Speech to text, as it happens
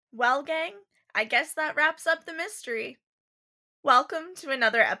Well, gang, I guess that wraps up the mystery. Welcome to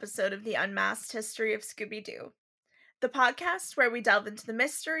another episode of the Unmasked History of Scooby Doo, the podcast where we delve into the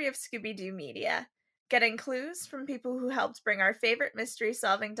mystery of Scooby Doo media, getting clues from people who helped bring our favorite mystery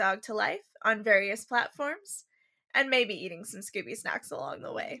solving dog to life on various platforms, and maybe eating some Scooby snacks along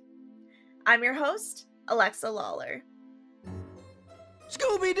the way. I'm your host, Alexa Lawler.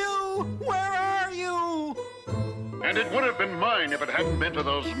 Scooby-Doo, where are you? And it would have been mine if it hadn't been for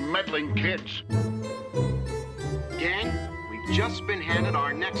those meddling kids. Gang, we've just been handed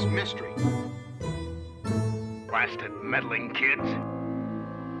our next mystery. Blasted meddling kids.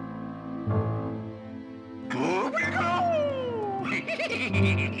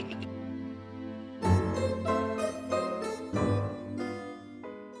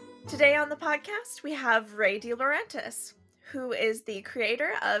 Today on the podcast, we have Ray DeLaurentis, who is the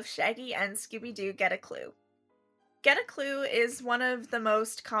creator of Shaggy and Scooby-Doo Get a Clue. Get a Clue is one of the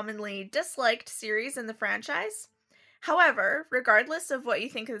most commonly disliked series in the franchise. However, regardless of what you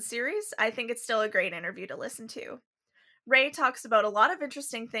think of the series, I think it's still a great interview to listen to. Ray talks about a lot of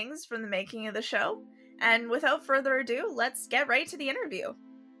interesting things from the making of the show, and without further ado, let's get right to the interview.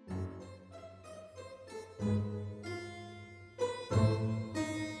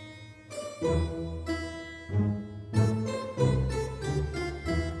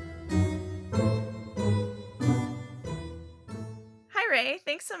 Hi Ray,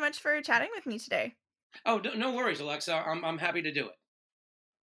 thanks so much for chatting with me today. Oh, no worries, Alexa. I'm happy to do it.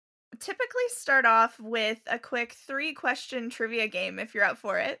 Typically start off with a quick 3-question trivia game if you're up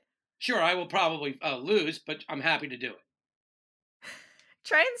for it. Sure, I will probably lose, but I'm happy to do it.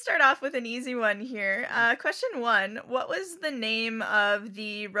 Try and start off with an easy one here. Question 1, what was the name of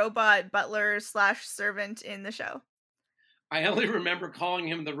the robot butler/servant in the show? I only remember calling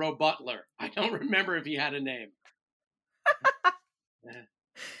him the Robutler. I don't remember if he had a name.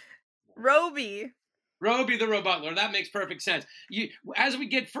 Roby. Roby the Robutler. That makes perfect sense. As we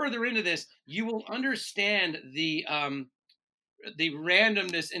get further into this, you will understand the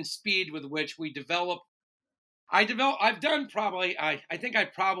randomness and speed with which we develop. I think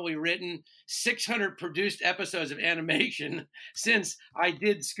I've probably written 600 produced episodes of animation since I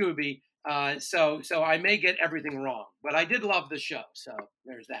did Scooby. So I may get everything wrong, but I did love the show. So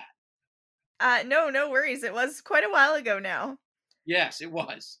there's that. No worries. It was quite a while ago now. Yes, it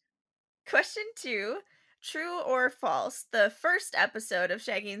was. Question 2, true or false? The first episode of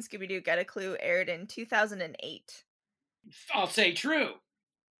Shaggy and Scooby-Doo Get a Clue aired in 2008. I'll say true.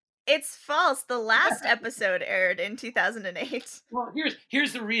 It's false. The last episode aired in 2008. Well,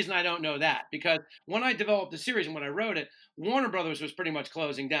 here's the reason I don't know that, because when I developed the series and when I wrote it, Warner Brothers was pretty much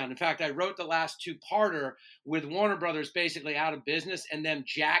closing down. In fact, I wrote the last 2-parter with Warner Brothers basically out of business and them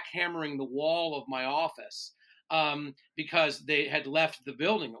jackhammering the wall of my office because they had left the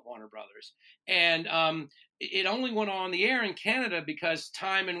building at Warner Brothers. And it only went on the air in Canada because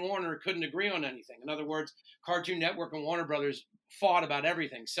Time and Warner couldn't agree on anything. In other words, Cartoon Network and Warner Brothers fought about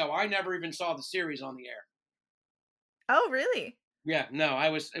everything. So I never even saw the series on the air. Oh, really? Yeah, no,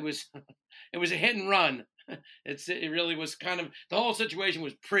 it was a hit and run. It really was kind of, the whole situation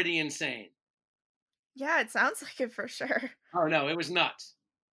was pretty insane. Yeah, it sounds like it for sure. Oh no, it was nuts.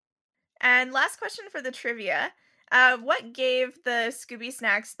 And last question for the trivia. What gave the Scooby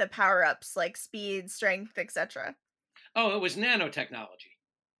Snacks the power-ups like speed, strength, etc.? Oh, it was nanotechnology.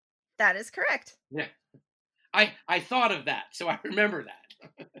 That is correct. Yeah. I thought of that, so I remember that.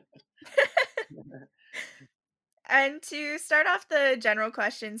 And to start off the general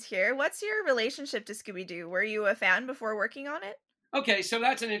questions here, what's your relationship to Scooby-Doo? Were you a fan before working on it? Okay, so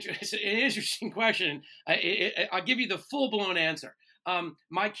that's an interesting question. I'll give you the full-blown answer.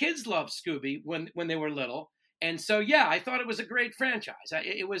 My kids loved Scooby when they were little, and so yeah, I thought it was a great franchise.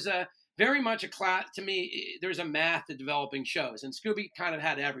 It was very much a class to me. There's a math to developing shows, and Scooby kind of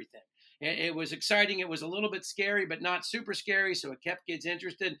had everything. It was exciting. It was a little bit scary, but not super scary, so it kept kids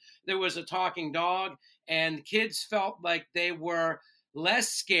interested. There was a talking dog, and kids felt like they were less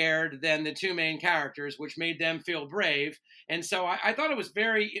scared than the 2 main characters, which made them feel brave. And so I thought it was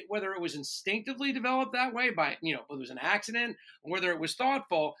whether it was instinctively developed that way by, whether it was an accident or whether it was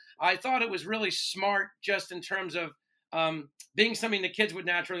thoughtful, I thought it was really smart just in terms of being something that kids would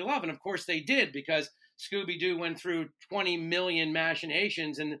naturally love. And of course they did, because Scooby-Doo went through 20 million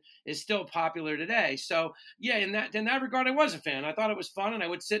machinations and is still popular today. So yeah, in that regard, I was a fan. I thought it was fun, and I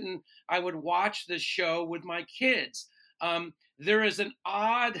would sit and I would watch the show with my kids. There is an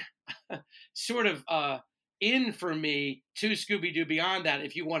odd sort of in for me to Scooby-Doo beyond that,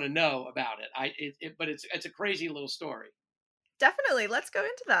 if you want to know about it. But it's a crazy little story. Definitely. Let's go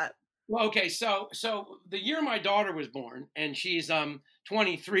into that. Well, okay, so the year my daughter was born, and she's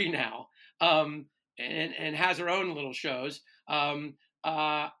 23 now, and has her own little shows.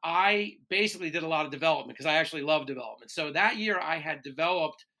 I basically did a lot of development because I actually love development. So that year I had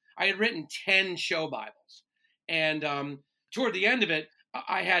written 10 show Bibles, and toward the end of it,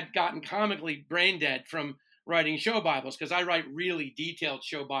 I had gotten comically brain dead from writing show Bibles because I write really detailed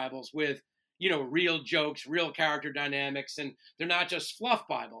show Bibles with real jokes, real character dynamics, and they're not just fluff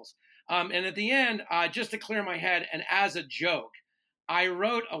Bibles. And at the end, just to clear my head and as a joke, I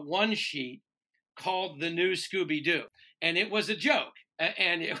wrote a one sheet called The New Scooby-Doo. And it was a joke.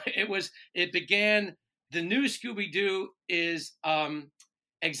 And it began, the new Scooby-Doo is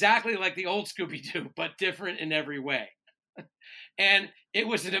exactly like the old Scooby-Doo, but different in every way. And it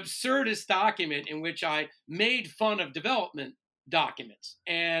was an absurdist document in which I made fun of development documents.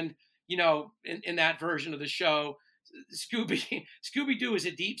 And, in that version of the show, Scooby-Doo is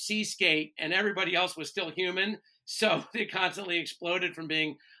a deep sea skate and everybody else was still human. So they constantly exploded from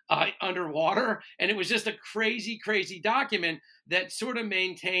being underwater. And it was just a crazy, crazy document that sort of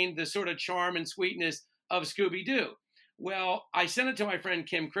maintained the sort of charm and sweetness of Scooby-Doo. Well, I sent it to my friend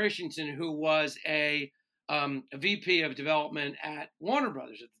Kim Christensen, who was a VP of development at Warner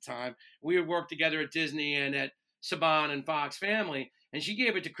Brothers at the time. We had worked together at Disney and at Saban and Fox Family. And she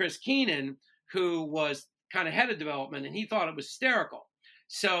gave it to Chris Keenan, who was kind of head of development, and he thought it was hysterical.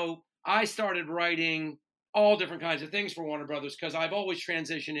 So I started writing all different kinds of things for Warner Brothers because I've always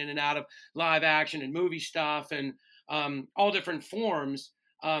transitioned in and out of live action and movie stuff and all different forms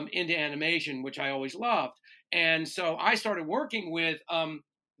into animation, which I always loved. And so I started working with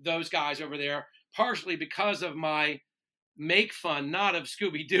those guys over there, partially because of my make fun, not of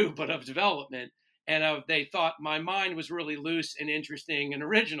Scooby-Doo, but of development. And they thought my mind was really loose and interesting and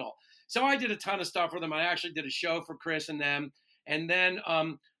original. So I did a ton of stuff for them. I actually did a show for Chris and them. And then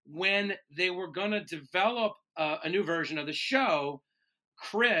when they were going to develop a new version of the show,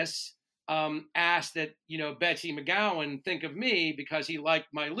 Chris asked that, Betsy McGowan think of me because he liked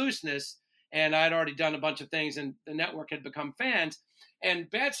my looseness. And I'd already done a bunch of things and the network had become fans. And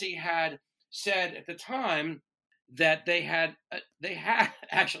Betsy had said at the time that they had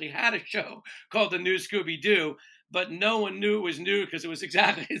actually had a show called The New Scooby-Doo, but no one knew it was new because it was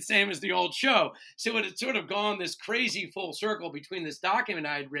exactly the same as the old show. So it had sort of gone this crazy full circle between this document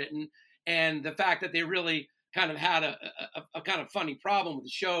I had written and the fact that they really kind of had a kind of funny problem with the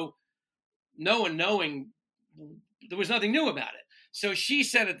show, no one knowing there was nothing new about it. So she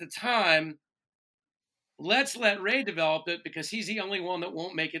said at the time, let's let Ray develop it because he's the only one that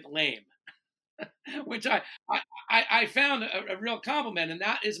won't make it lame. Which I found a real compliment. And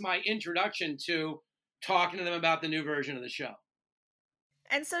that is my introduction to talking to them about the new version of the show.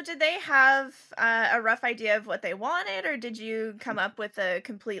 And so did they have a rough idea of what they wanted, or did you come up with a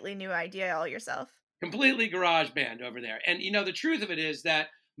completely new idea all yourself? Completely garage band over there. And, the truth of it is that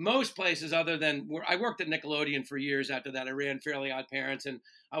most places other than I worked at Nickelodeon for years after that. I ran Fairly Odd Parents and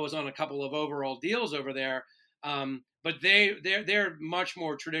I was on a couple of overall deals over there. But they're much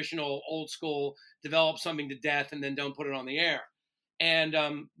more traditional, old school, develop something to death and then don't put it on the air. And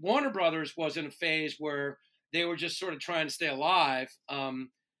Warner Brothers was in a phase where they were just sort of trying to stay alive.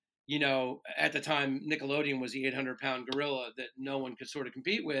 At the time, Nickelodeon was the 800-pound gorilla that no one could sort of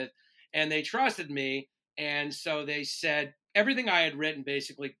compete with. And they trusted me. And so they said everything I had written,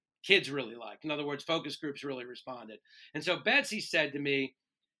 basically, kids really liked. In other words, focus groups really responded. And so Betsy said to me,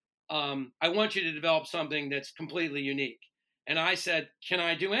 I want you to develop something that's completely unique. And I said, can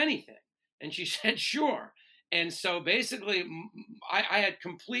I do anything? And she said, sure. And so basically, I had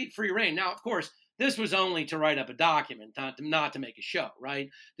complete free reign. Now, of course, this was only to write up a document, not to make a show, right?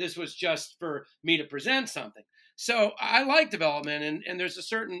 This was just for me to present something. So I like development, and there's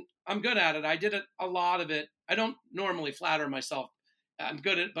I'm good at it. I did a lot of it. I don't normally flatter myself. I'm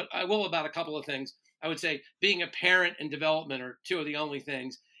good at it, but I will about a couple of things. I would say being a parent and development are two of the only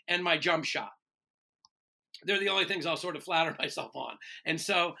things. And my jump shot. They're the only things I'll sort of flatter myself on. And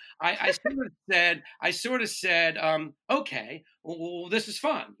so I sort of said, okay, well, this is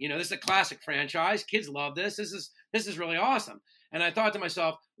fun. This is a classic franchise. Kids love this. This is really awesome. And I thought to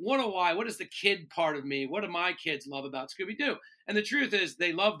myself, what is the kid part of me? What do my kids love about Scooby-Doo? And the truth is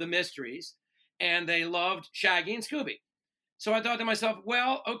they love the mysteries and they loved Shaggy and Scooby. So I thought to myself,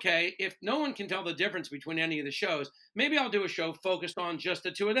 well, okay, if no one can tell the difference between any of the shows, maybe I'll do a show focused on just the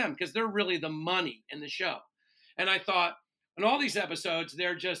two of them because they're really the money in the show. And I thought, in all these episodes,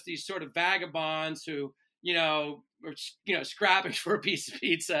 they're just these sort of vagabonds who, are scrapping for a piece of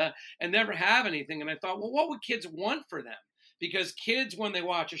pizza and never have anything. And I thought, well, what would kids want for them? Because kids, when they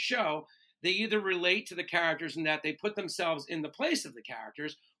watch a show, they either relate to the characters in that they put themselves in the place of the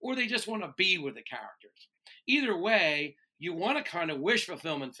characters, or they just want to be with the characters. Either way, you want to kind of wish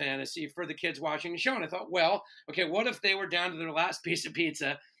fulfillment fantasy for the kids watching the show. And I thought, well, okay, what if they were down to their last piece of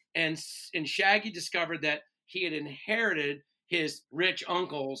pizza and Shaggy discovered that he had inherited his rich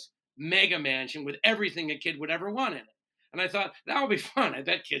uncle's mega mansion with everything a kid would ever want in it. And I thought, that would be fun. I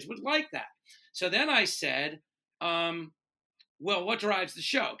bet kids would like that. So then I said, well, what drives the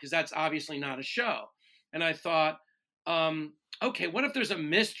show? Because that's obviously not a show. And I thought, okay, what if there's a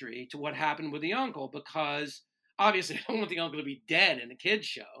mystery to what happened with the uncle? Because obviously I don't want the uncle to be dead in a kid's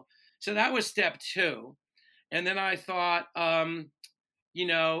show. So that was step 2. And then I thought,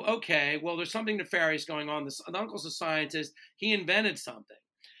 okay, well, there's something nefarious going on. The uncle's a scientist. He invented something.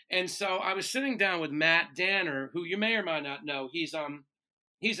 And so I was sitting down with Matt Danner, who you may or may not know. He's a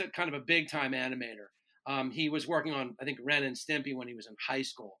kind of a big-time animator. He was working on, I think, Ren and Stimpy when he was in high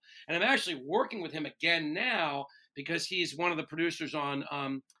school. And I'm actually working with him again now because he's one of the producers on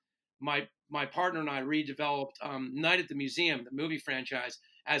my partner and I redeveloped Night at the Museum, the movie franchise,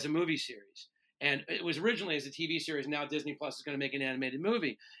 as a movie series. And it was originally as a TV series. Now Disney Plus is going to make an animated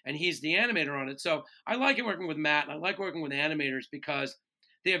movie. And he's the animator on it. So I like working with Matt. And I like working with animators because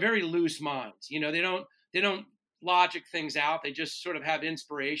they have very loose minds. They don't logic things out. They just sort of have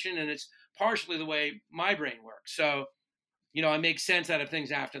inspiration. And it's partially the way my brain works. So, I make sense out of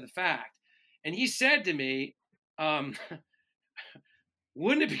things after the fact. And he said to me,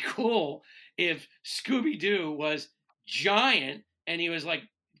 wouldn't it be cool if Scooby-Doo was giant and he was like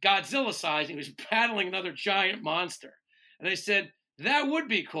Godzilla size and he was battling another giant monster? And I said, that would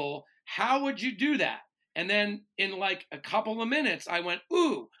be cool. How would you do that? And then in like a couple of minutes, I went,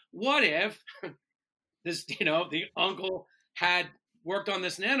 ooh, what if this, the uncle had worked on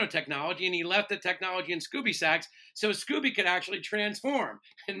this nanotechnology and he left the technology in Scooby sacks so Scooby could actually transform.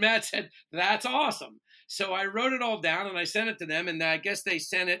 And Matt said, that's awesome. So I wrote it all down and I sent it to them. And I guess they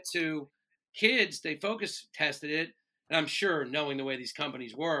sent it to kids. They focus tested it. And I'm sure, knowing the way these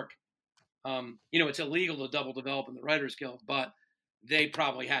companies work, it's illegal to double develop in the Writers Guild, but they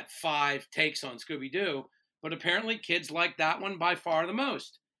probably had 5 takes on Scooby-Doo. But apparently kids liked that one by far the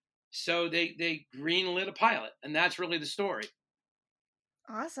most. So they greenlit a pilot. And that's really the story.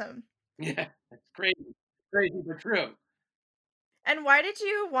 Awesome. Yeah, it's crazy but true. And why did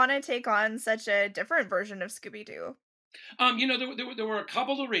you want to take on such a different version of Scooby-Doo? There were a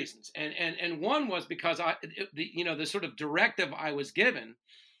couple of reasons, and one was because the sort of directive I was given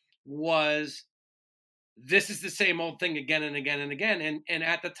was, this is the same old thing again and again and again, and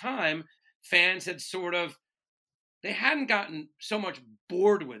at the time, fans had they hadn't gotten so much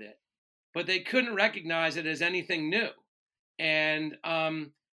bored with it, but they couldn't recognize it as anything new, and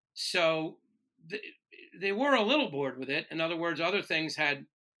so they were a little bored with it. In other words, other things had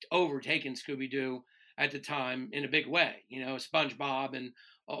overtaken Scooby-Doo at the time in a big way. SpongeBob and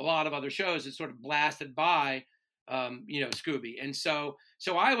a lot of other shows that sort of blasted by, Scooby. And so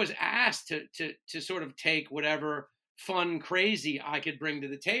I was asked to sort of take whatever fun, crazy I could bring to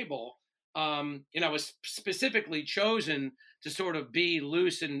the table. I was specifically chosen to sort of be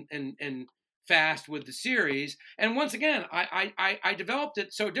loose and fast with the series. And once again, I developed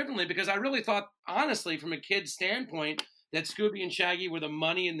it so differently because I really thought, honestly, from a kid's standpoint, that Scooby and Shaggy were the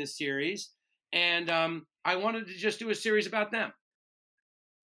money in this series. And I wanted to just do a series about them.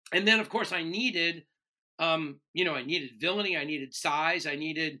 And then, of course, I needed, I needed villainy, I needed size, I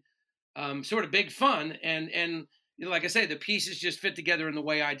needed sort of big fun. And like I say, the pieces just fit together in the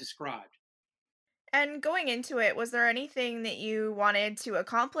way I described. And going into it, was there anything that you wanted to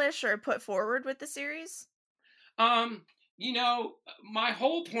accomplish or put forward with the series? My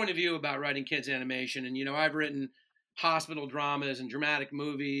whole point of view about writing kids animation, and, I've written hospital dramas and dramatic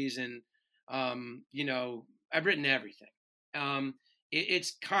movies and, I've written everything.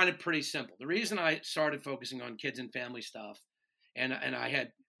 It's kind of pretty simple. The reason I started focusing on kids and family stuff, and I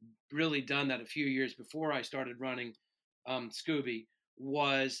had really done that a few years before I started running Scooby,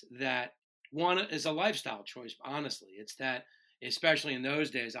 was that one is a lifestyle choice, honestly. It's that, especially in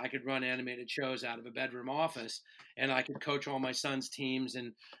those days, I could run animated shows out of a bedroom office, and I could coach all my son's teams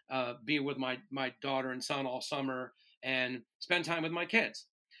and be with my daughter and son all summer and spend time with my kids.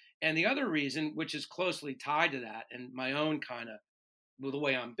 And the other reason, which is closely tied to that, and my own kind of, the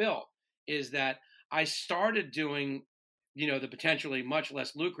way I'm built, is that I started doing, the potentially much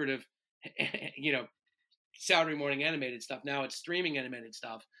less lucrative, Saturday morning animated stuff. Now it's streaming animated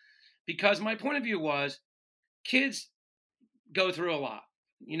stuff. Because my point of view was, kids go through a lot.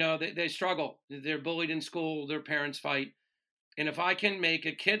 They struggle. They're bullied in school. Their parents fight. And if I can make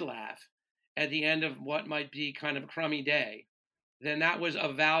a kid laugh at the end of what might be kind of a crummy day, then that was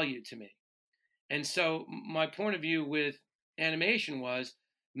of value to me. And so my point of view with animation was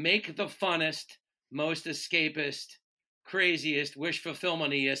make the funnest, most escapist, craziest, wish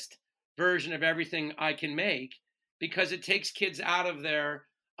fulfillment-iest version of everything I can make, because it takes kids out of their,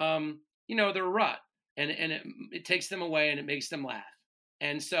 their rut, and it takes them away and it makes them laugh.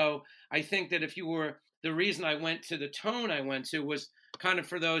 And so I think that the reason I went to the tone I went to was kind of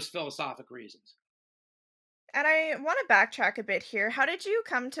for those philosophic reasons. And I want to backtrack a bit here. How did you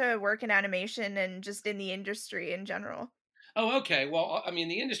come to work in animation and just in the industry in general? Oh, okay. Well, I mean,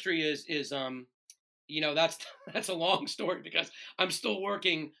 the industry is that's that's a long story because I'm still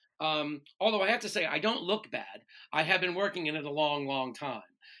working. Although I have to say, I don't look bad. I have been working in it a long, long time.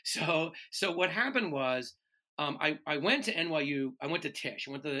 So what happened was, I went to NYU. I went to Tisch.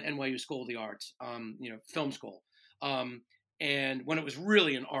 I went to the NYU School of the Arts, film school, and when it was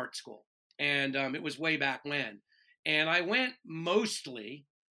really an art school, and it was way back when. And I went mostly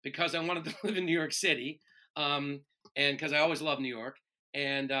because I wanted to live in New York City, and because I always loved New York,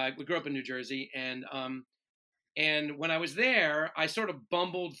 and we grew up in New Jersey, and when I was there, I sort of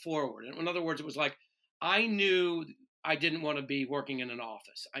bumbled forward. In other words, it was like I knew I didn't want to be working in an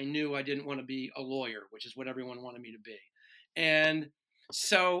office. I knew I didn't want to be a lawyer, which is what everyone wanted me to be. And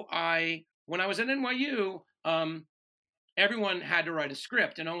so when I was at NYU, everyone had to write a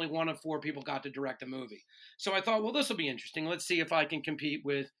script, and only one of 4 people got to direct a movie. So I thought, well, this will be interesting. Let's see if I can compete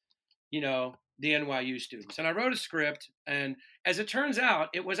with, the NYU students. And I wrote a script, and as it turns out,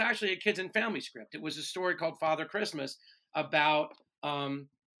 it was actually a kids and family script. It was a story called Father Christmas about a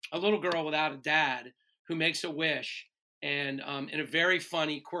little girl without a dad who makes a wish and in a very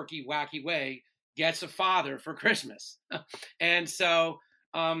funny, quirky, wacky way, gets a father for Christmas. And so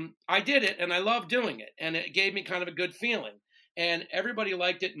I did it, and I loved doing it, and it gave me kind of a good feeling. And everybody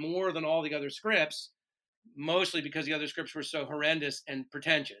liked it more than all the other scripts, mostly because the other scripts were so horrendous and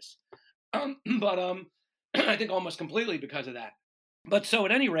pretentious. But I think almost completely because of that. But so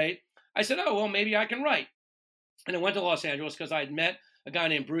at any rate, I said, oh, well, maybe I can write. And I went to Los Angeles because I had met a guy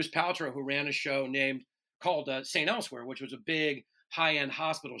named Bruce Paltrow who ran a show called St. Elsewhere, which was a big high-end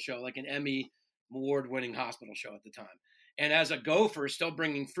hospital show, like an Emmy award-winning hospital show at the time. And as a gopher still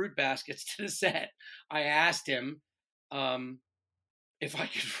bringing fruit baskets to the set, I asked him if I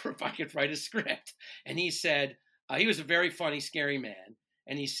could write a script. And he said, he was a very funny, scary man.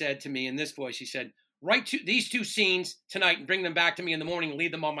 And he said to me in this voice, he said, write these 2 scenes tonight and bring them back to me in the morning and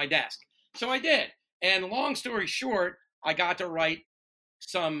leave them on my desk. So I did. And long story short, I got to write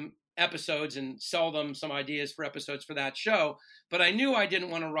some episodes and sell them some ideas for episodes for that show. But I knew I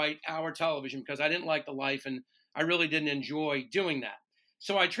didn't want to write hour television because I didn't like the life and I really didn't enjoy doing that.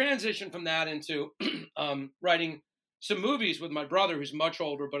 So I transitioned from that into writing some movies with my brother, who's much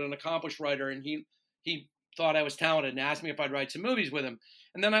older, but an accomplished writer. And he thought I was talented and asked me if I'd write some movies with him.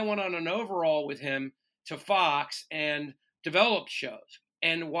 And then I went on an overall with him to Fox and developed shows.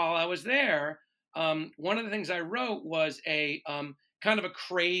 And while I was there, one of the things I wrote was a kind of a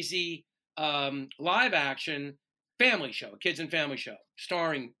crazy live action family show, a kids and family show,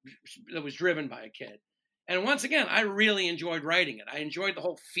 that was driven by a kid. And once again, I really enjoyed writing it. I enjoyed the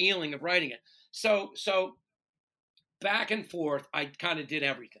whole feeling of writing it. So back and forth, I kind of did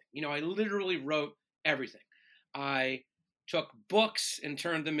everything. I literally wrote everything. I took books and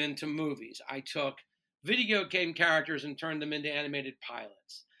turned them into movies. I took video game characters and turned them into animated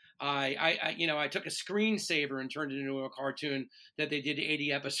pilots. I took a screensaver and turned it into a cartoon that they did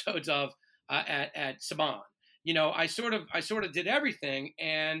 80 episodes of at Saban. I sort of did everything,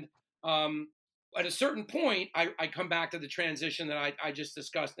 and at a certain point, I come back to the transition that I just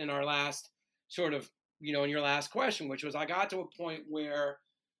discussed in our last sort of, in your last question, which was I got to a point where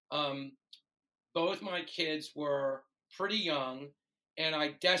both my kids were pretty young, and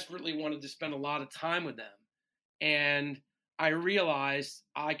I desperately wanted to spend a lot of time with them. And I realized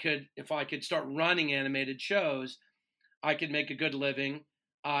if I could start running animated shows, I could make a good living,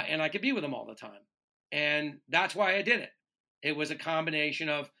 and I could be with them all the time. And that's why I did it. It was a combination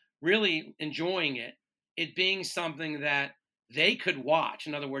of really enjoying it being something that they could watch.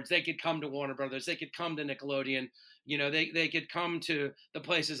 In other words, they could come to Warner Brothers, they could come to Nickelodeon, they could come to the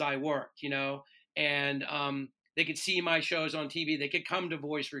places I worked, and they could see my shows on TV. They could come to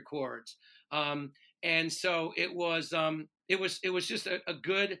Voice Records. And so it was just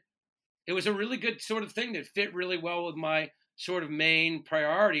it was a really good sort of thing that fit really well with my sort of main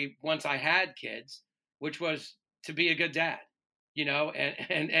priority once I had kids, which was to be a good dad,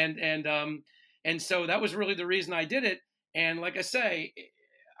 and so that was really the reason I did it. And like I say,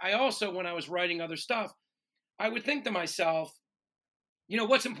 I also, when I was writing other stuff, I would think to myself,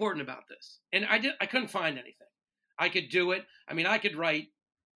 what's important about this? And I couldn't find anything. I could do it. I mean, I could write,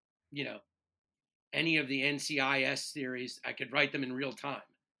 any of the NCIS series, I could write them in real time.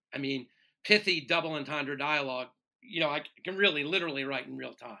 I mean, pithy double entendre dialogue, I can really literally write in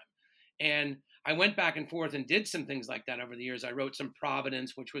real time. And I went back and forth and did some things like that over the years. I wrote some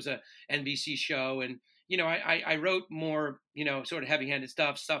Providence, which was a NBC show. And, I wrote more, sort of heavy-handed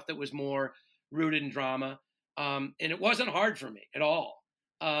stuff that was more rooted in drama. And it wasn't hard for me at all.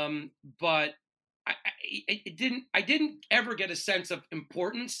 But I didn't ever get a sense of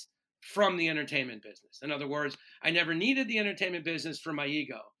importance from the entertainment business. In other words, I never needed the entertainment business for my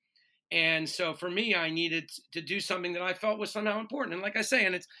ego. And so for me, I needed to do something that I felt was somehow important. And like I say,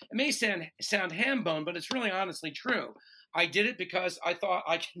 and it may sound ham-bone, but it's really honestly true. I did it because I thought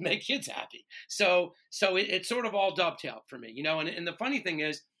I could make kids happy. So it sort of all dovetailed for me, and the funny thing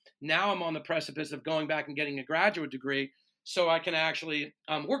is, now I'm on the precipice of going back and getting a graduate degree so I can actually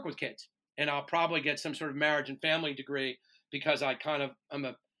work with kids. And I'll probably get some sort of marriage and family degree because I'm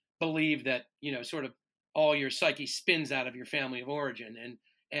a believe that, sort of all your psyche spins out of your family of origin.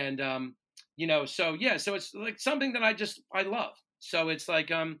 So it's like something that I love. So it's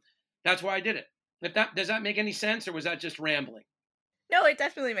like, that's why I did it. Does that make any sense, or was that just rambling? No, it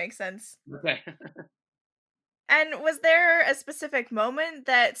definitely makes sense. Okay. And was there a specific moment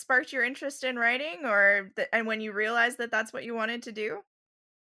that sparked your interest in writing, and when you realized that that's what you wanted to do?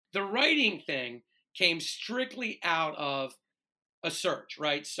 The writing thing came strictly out of a search,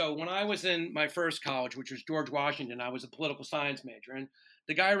 right? So when I was in my first college, which was George Washington, I was a political science major, and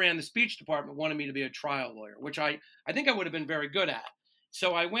the guy who ran the speech department wanted me to be a trial lawyer, which I think I would have been very good at.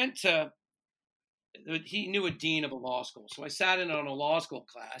 So I went to, he knew a dean of a law school. So I sat in on a law school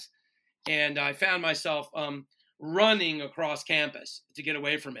class, and I found myself running across campus to get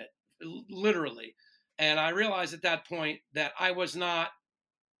away from it, literally. And I realized at that point that I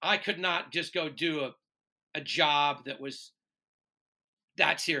could not just go do a job that was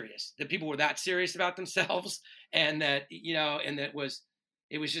that serious, that people were that serious about themselves, and that,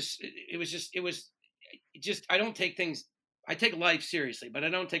 I take life seriously, but I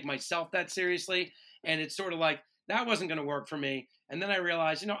don't take myself that seriously. And it's sort of like, that wasn't going to work for me. And then I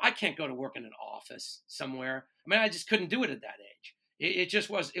realized, I can't go to work in an office somewhere. I mean, I just couldn't do it at that age. It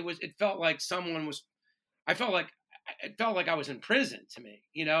felt like it felt like I was in prison to me.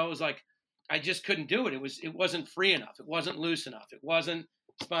 It was like, I just couldn't do it. It wasn't free enough. It wasn't loose enough. It wasn't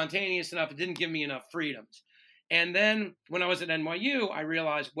spontaneous enough. It didn't give me enough freedoms. And then when I was at NYU, I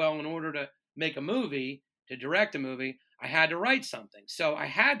realized, well, in order to make a movie, to direct a movie, I had to write something. So I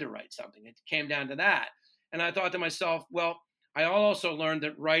had to write something. It came down to that. And I thought to myself, well, I also learned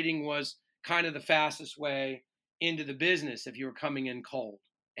that writing was kind of the fastest way into the business if you were coming in cold.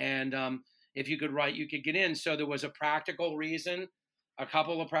 And if you could write, you could get in. So there was a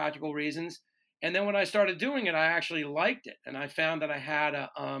couple of practical reasons. And then when I started doing it, I actually liked it. And I found that I had a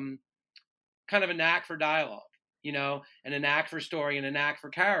kind of a knack for dialogue, and a knack for story and a knack for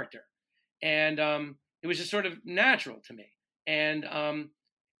character. And it was just sort of natural to me. And, I'm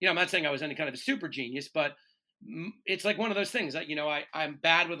not saying I was any kind of a super genius, but it's like one of those things that, I'm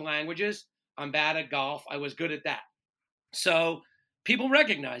bad with languages. I'm bad at golf. I was good at that. So people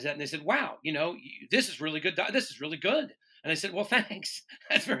recognized that and they said, wow, this is really good. This is really good. And I said, well, thanks.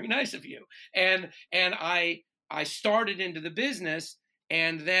 That's very nice of you. And I started into the business,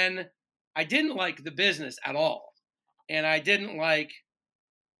 and then I didn't like the business at all. And I didn't like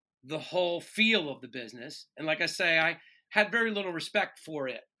the whole feel of the business. And like I say, I had very little respect for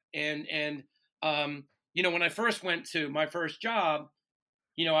it. And when I first went to my first job,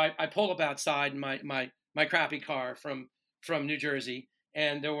 I pulled up outside my crappy car from New Jersey,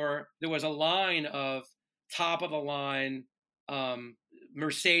 and there was a line of top of the line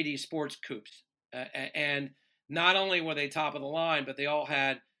Mercedes sports coupes, and not only were they top of the line, but they all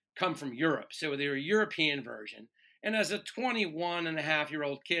had come from Europe, so they were a European version. And as a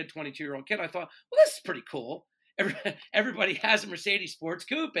 22-year-old kid, I thought, well, this is pretty cool. Everybody has a Mercedes sports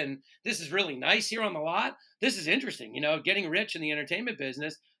coupe, and this is really nice here on the lot. This is interesting, getting rich in the entertainment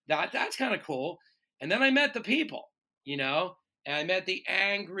business. That's kind of cool. And then I met the people, and I met the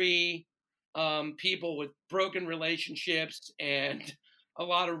angry people with broken relationships and a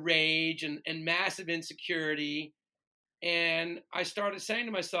lot of rage and massive insecurity. And I started saying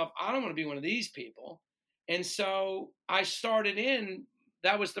to myself, I don't want to be one of these people. And so I started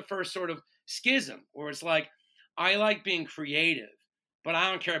that was the first sort of schism, where it's like, I like being creative, but I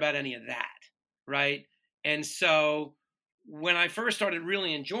don't care about any of that, right? And so when I first started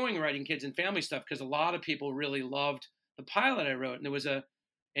really enjoying writing kids and family stuff, because a lot of people really loved the pilot I wrote, and there was an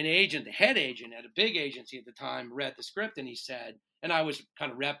agent, the head agent at a big agency at the time, read the script, and he said, and I was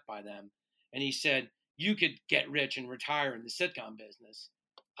kind of repped by them, and he said, you could get rich and retire in the sitcom business.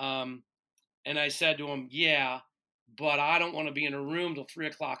 And I said to him, yeah, but I don't want to be in a room till 3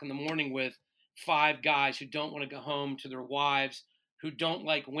 o'clock in the morning with 5 guys who don't want to go home to their wives, who don't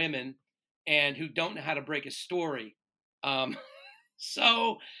like women, and who don't know how to break a story. Um,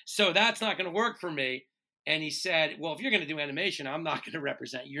 so that's not going to work for me. And he said, well, if you're going to do animation, I'm not going to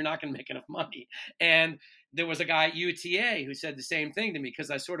represent you. You're not going to make enough money. And there was a guy at UTA who said the same thing to me, because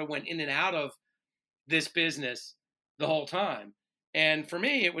I sort of went in and out of this business the whole time. And for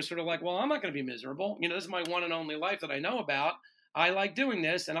me, it was sort of like, well, I'm not going to be miserable. This is my one and only life that I know about. I like doing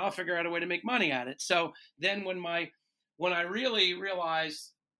this, and I'll figure out a way to make money at it. So then when I really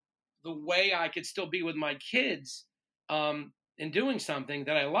realized the way I could still be with my kids, and doing something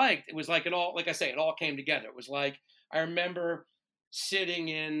that I liked, it was like like I say, it all came together. It was like, I remember sitting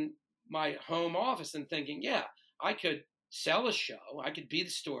in my home office and thinking, yeah, I could sell a show. I could be the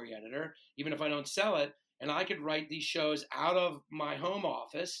story editor, even if I don't sell it. And I could write these shows out of my home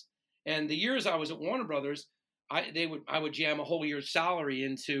office. And the years I was at Warner Brothers, I would jam a whole year's salary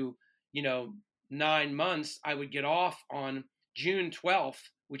into, 9 months. I would get off on June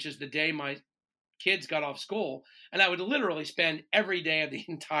 12th, which is the day my kids got off school, and I would literally spend every day of the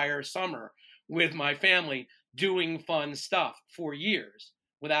entire summer with my family doing fun stuff for years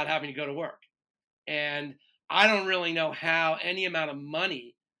without having to go to work. And I don't really know how any amount of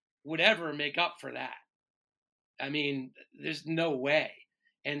money would ever make up for that. I mean, there's no way.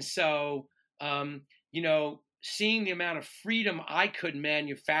 And so, seeing the amount of freedom I could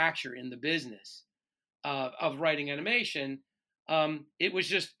manufacture in the business of writing animation, it was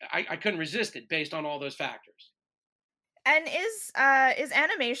just, I couldn't resist it based on all those factors. And is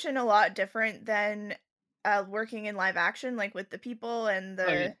animation a lot different than working in live action, like with the people and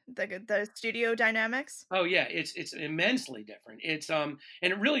the studio dynamics? Oh yeah, it's immensely different. It's and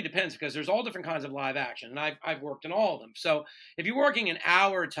it really depends, because there's all different kinds of live action, and I've worked in all of them. So if you're working in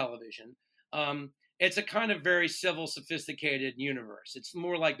hour television, it's a kind of very civil, sophisticated universe. It's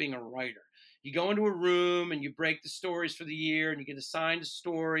more like being a writer. You go into a room and you break the stories for the year, and you get assigned a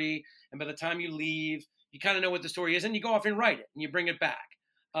story, and by the time you leave, you kind of know what the story is, and you go off and write it, and you bring it back.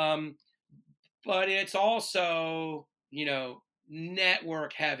 But it's also,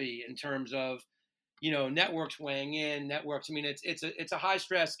 network heavy in terms of, networks weighing in, networks. I mean, it's a high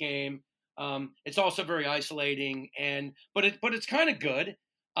stress game. It's also very isolating, but it's kind of good.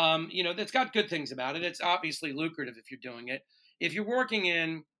 It's got good things about it. It's obviously lucrative if you're doing it. If you're working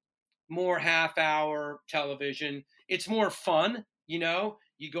in more half-hour television, it's more fun. You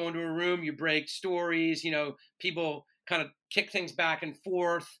go into a room, you break stories. People kind of kick things back and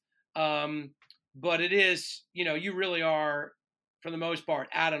forth. But it is, you really are, for the most part,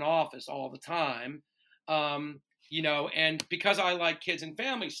 at an office all the time. And because I like kids and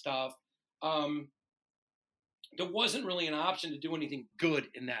family stuff, there wasn't really an option to do anything good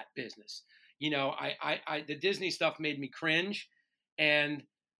in that business. The Disney stuff made me cringe, and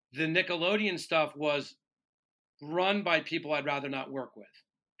the Nickelodeon stuff was run by people I'd rather not work with.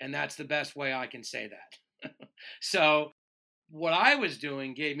 And that's the best way I can say that. So what I was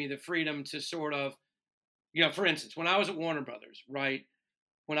doing gave me the freedom to sort of, for instance, when I was at Warner Brothers, right,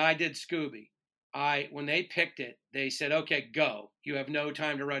 when I did Scooby, when they picked it, they said, okay, go. You have no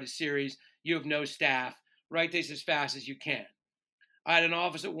time to write a series. You have no staff. Write this as fast as you can. I had an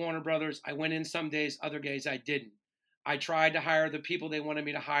office at Warner Brothers. I went in some days, other days I didn't. I tried to hire the people they wanted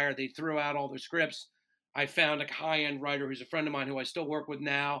me to hire. They threw out all their scripts. I found a high-end writer who's a friend of mine who I still work with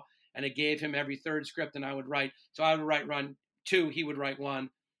now, and I gave him every third script, and I would write. So I would run 2, he would write 1,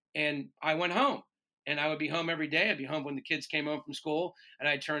 and I went home. And I would be home every day. I'd be home when the kids came home from school, and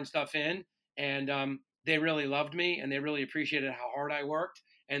I'd turn stuff in. And they really loved me, and they really appreciated how hard I worked.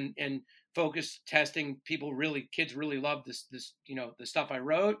 And focus testing, kids really loved this the stuff I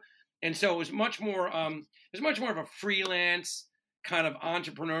wrote. And so it was much more of a freelance kind of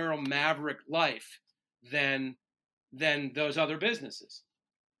entrepreneurial maverick life than those other businesses.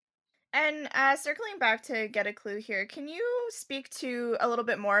 And circling back to Get a Clue here, can you speak to a little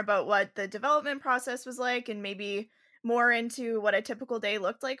bit more about what the development process was like, and maybe more into what a typical day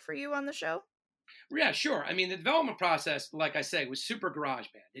looked like for you on the show? Yeah, sure. I mean, the development process, like I say, was super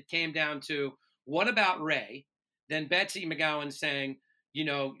GarageBand. It came down to, what about Ray? Then Betsy McGowan saying,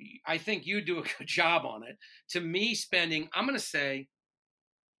 I think you do a good job on it. To me, spending, I'm going to say,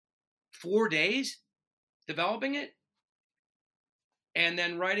 4 days developing it, and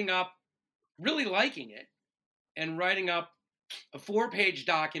then writing up, really liking it, and writing up a 4-page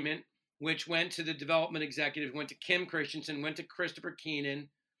document, which went to the development executive, went to Kim Christensen, went to Christopher Keenan,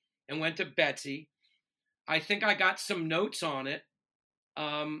 and went to Betsy. I think I got some notes on it.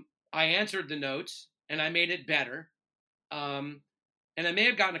 I answered the notes, and I made it better. And I may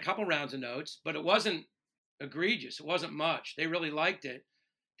have gotten a couple rounds of notes, but it wasn't egregious. It wasn't much. They really liked it.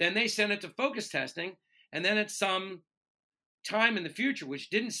 Then they sent it to focus testing. And then at some time in the future, which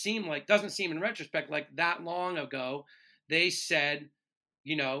doesn't seem in retrospect like that long ago, they said,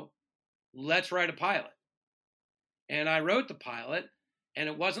 let's write a pilot. And I wrote the pilot, and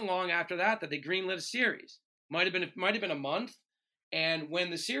it wasn't long after that they greenlit a series. Might have been a month. And when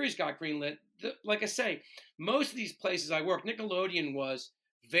the series got greenlit, like I say, most of these places I worked, Nickelodeon was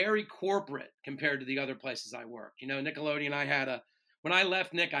very corporate compared to the other places I worked. Nickelodeon, when I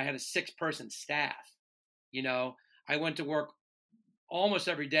left Nick, I had a 6-person staff. I went to work almost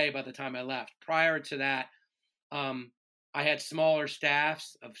every day by the time I left. Prior to that, I had smaller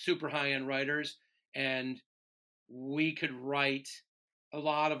staffs of super high-end writers, and we could write a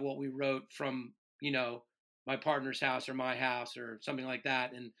lot of what we wrote from, my partner's house or my house or something like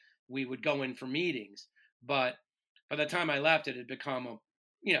that, and we would go in for meetings. But by the time I left, it had become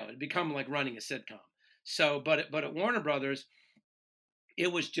like running a sitcom. So, but at Warner Brothers,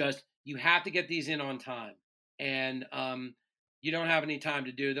 it was just, you have to get these in on time, and you don't have any time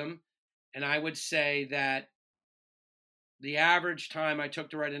to do them. And I would say that the average time I took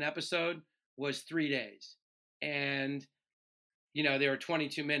to write an episode was 3 days, and they were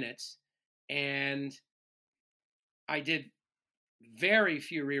 22 minutes, and I did very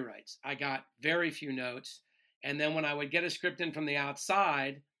few rewrites. I got very few notes. And then when I would get a script in from the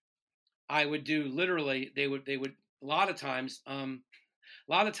outside, I would do literally, they would a lot of times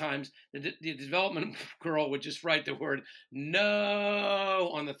the development girl would just write the word no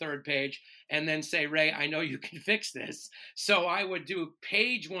on the 3rd page and then say, Ray, I know you can fix this. So I would do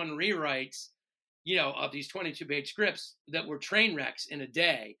page 1 rewrites, of these 22-page scripts that were train wrecks in a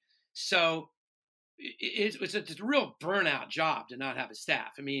day. So it's a real burnout job to not have a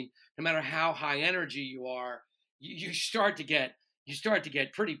staff. I mean, no matter how high energy you are, you start to get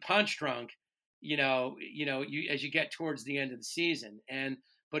pretty punch drunk, as you get towards the end of the season.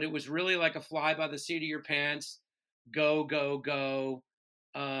 But it was really like a fly by the seat of your pants, go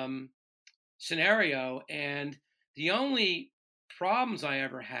scenario. And the only problems I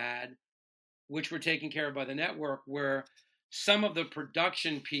ever had, which were taken care of by the network, were some of the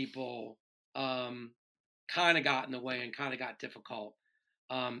production people kind of got in the way and kind of got difficult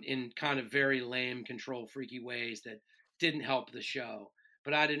in kind of very lame, control freaky ways that didn't help the show.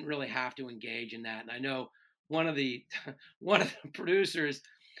 But I didn't really have to engage in that. And I know one of the producers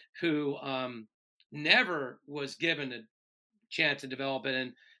who never was given a chance to develop it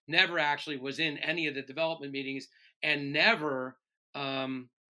and never actually was in any of the development meetings and never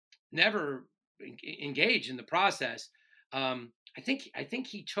engaged in the process. I think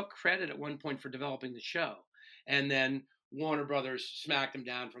he took credit at one point for developing the show, and then Warner Brothers smacked him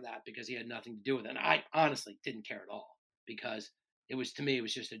down for that because he had nothing to do with it. And I honestly didn't care at all, because it was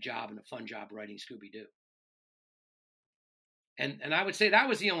just a job and a fun job writing Scooby-Doo. And I would say that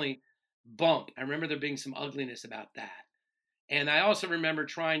was the only bump. I remember there being some ugliness about that. And I also remember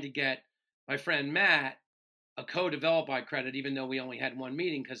trying to get my friend Matt a co-develop credit, even though we only had one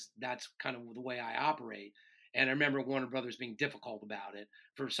meeting, because that's kind of the way I operate. And I remember Warner Brothers being difficult about it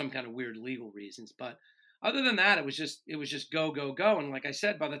for some kind of weird legal reasons. But other than that, it was just go. And like I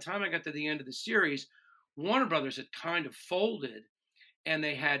said, by the time I got to the end of the series, Warner Brothers had kind of folded, and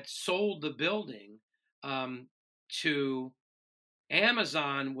they had sold the building to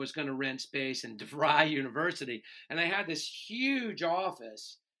Amazon. Was going to rent space in DeVry University. And I had this huge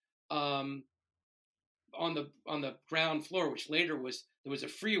office on the ground floor, which later there was a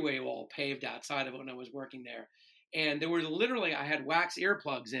freeway all paved outside of it when I was working there. And there were literally, I had wax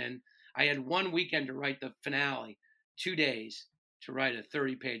earplugs in. I had 1 weekend to write the finale, 2 days to write a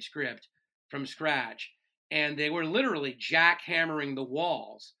 30-page script from scratch. And they were literally jackhammering the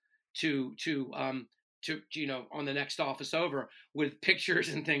walls to on the next office over, with pictures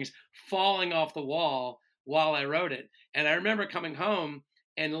and things falling off the wall while I wrote it. And I remember coming home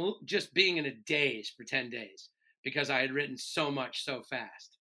and just being in a daze for 10 days because I had written so much so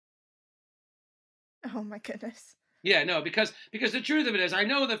fast. Oh my goodness. Yeah, no, because the truth of it is, I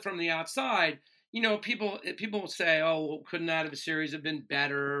know that from the outside, people will say, oh, well, couldn't that have a series have been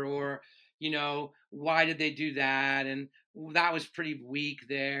better? Or, why did they do that? And that was pretty weak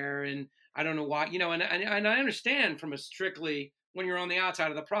there. And I don't know why, and I understand from a strictly, when you're on the outside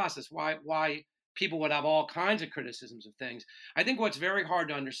of the process, why people would have all kinds of criticisms of things. I think what's very hard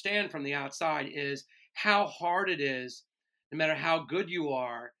to understand from the outside is how hard it is, no matter how good you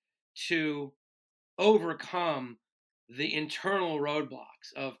are, to overcome the internal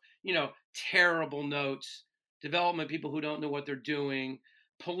roadblocks of, terrible notes, development people who don't know what they're doing,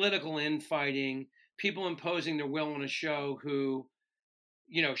 political infighting, people imposing their will on a show who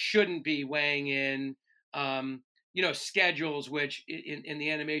shouldn't be weighing in, schedules, which in the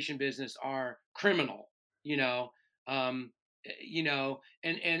animation business are criminal, um,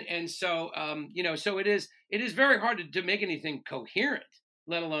 so it is very hard to make anything coherent,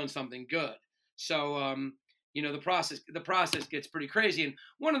 let alone something good. So, the process gets pretty crazy. And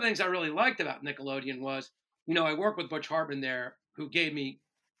one of the things I really liked about Nickelodeon was, I worked with Butch Hartman there, who gave me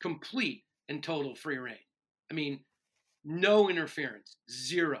complete and total free reign. I mean, no interference,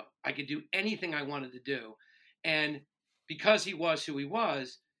 zero. I could do anything I wanted to do. And because he was who he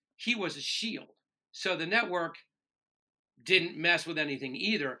was a shield. So the network didn't mess with anything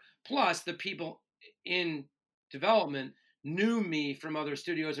either. Plus, the people in development knew me from other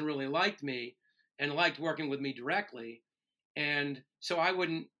studios and really liked me and liked working with me directly. And so I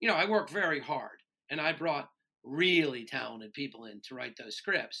worked very hard, and I brought really talented people in to write those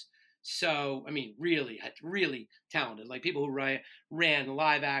scripts. So, I mean, really, really talented, like people who ran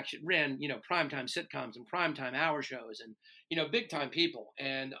live action, ran, primetime sitcoms and primetime hour shows and, big time people.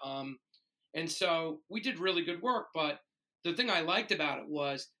 And so we did really good work. But the thing I liked about it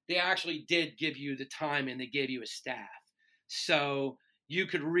was they actually did give you the time and they gave you a staff. So you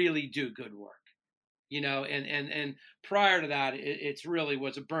could really do good work, and prior to that, it's really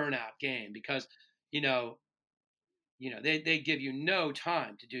was a burnout game because, they give you no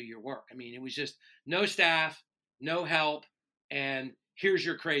time to do your work. I mean, it was just no staff, no help, and here's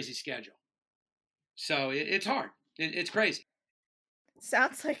your crazy schedule. So it's hard. It's crazy.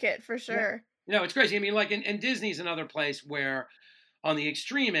 Sounds like it for sure. No, it's crazy. I mean, like in Disney's another place where on the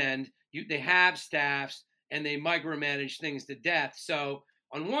extreme end, they have staffs and they micromanage things to death. So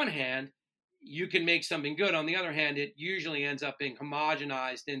on one hand, you can make something good. On the other hand, it usually ends up being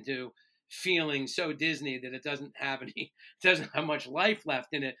homogenized into feeling so Disney that it doesn't have much life left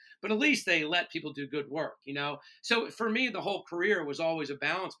in it, but at least they let people do good work, So for me, the whole career was always a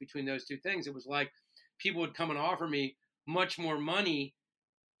balance between those two things. It was like people would come and offer me much more money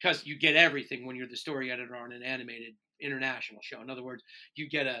because you get everything when you're the story editor on an animated international show. In other words, you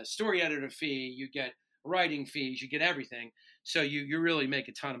get a story editor fee, you get writing fees, you get everything. So you really make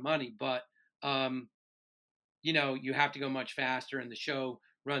a ton of money, but you have to go much faster and the show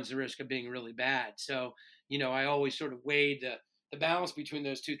runs the risk of being really bad. So, I always sort of weighed the balance between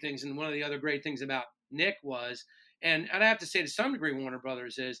those two things. And one of the other great things about Nick was, and I have to say to some degree, Warner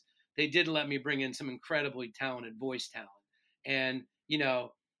Brothers, is they did let me bring in some incredibly talented voice talent. And,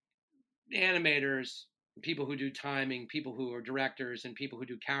 animators, people who do timing, people who are directors, and people who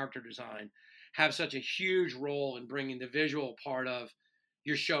do character design have such a huge role in bringing the visual part of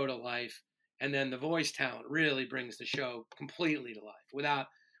your show to life. And then the voice talent really brings the show completely to life.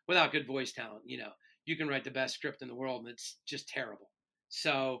 Without good voice talent, you can write the best script in the world and it's just terrible.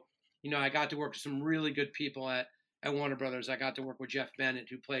 So, I got to work with some really good people at Warner Brothers. I got to work with Jeff Bennett,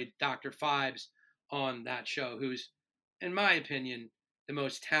 who played Dr. Phibes on that show, who's, in my opinion, the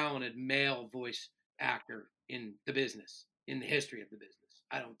most talented male voice actor in the business, in the history of the business.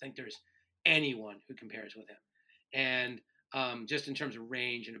 I don't think there's anyone who compares with him. And just in terms of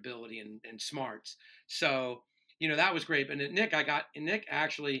range and ability and smarts. So, that was great. But Nick,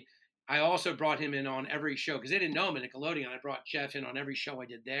 I also brought him in on every show because they didn't know him at Nickelodeon. I brought Jeff in on every show I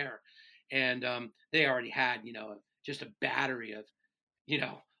did there. And they already had, just a battery of,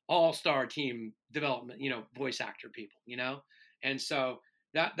 all-star team development, voice actor people, And so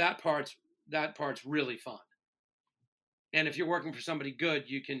that part's really fun. And if you're working for somebody good,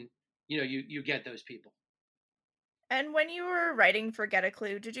 you can, you get those people. And when you were writing for Get a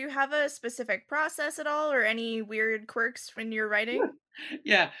Clue, did you have a specific process at all or any weird quirks when you're writing?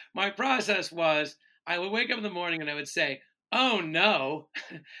 Yeah, my process was I would wake up in the morning and I would say, oh no,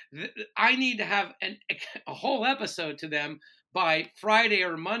 I need to have a whole episode to them by Friday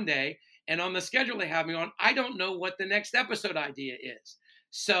or Monday. And on the schedule they have me on, I don't know what the next episode idea is.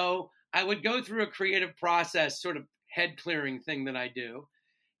 So I would go through a creative process, sort of head clearing thing that I do.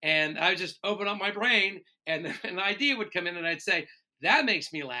 And I would just open up my brain and an idea would come in and I'd say, that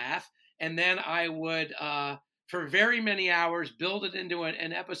makes me laugh. And then I would, for very many hours, build it into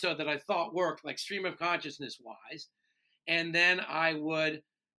an episode that I thought worked, like stream of consciousness wise. And then I would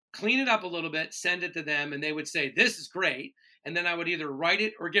clean it up a little bit, send it to them, and they would say, this is great. And then I would either write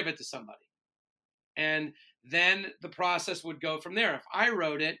it or give it to somebody. And then the process would go from there. If I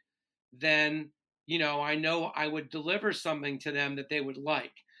wrote it, then, I know I would deliver something to them that they would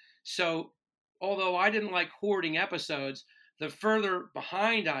like. So although I didn't like hoarding episodes, the further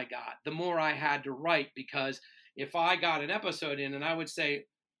behind I got, the more I had to write, because if I got an episode in, and I would say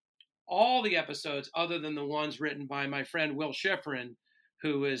all the episodes other than the ones written by my friend Will Schifrin,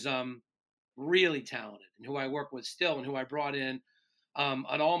 who is really talented and who I work with still and who I brought in on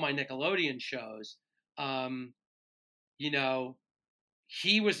all my Nickelodeon shows, you know,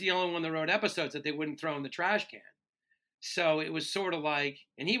 he was the only one that wrote episodes that they wouldn't throw in the trash can. So it was sort of like,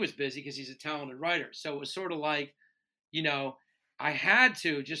 and he was busy because he's a talented writer. So it was sort of like, you know, I had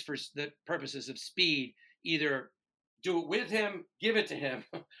to, just for the purposes of speed, either do it with him, give it to him,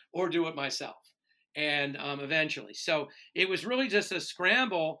 or do it myself. And eventually. So it was really just a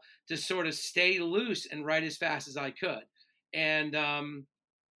scramble to sort of stay loose and write as fast as I could. And,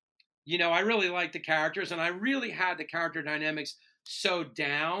 you know, I really liked the characters, and I really had the character dynamics so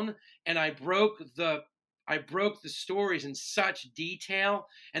down, and I broke the stories in such detail,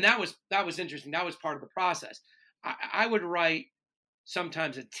 and that was interesting. That was part of the process. I would write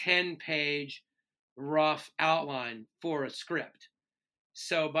sometimes a 10-page rough outline for a script.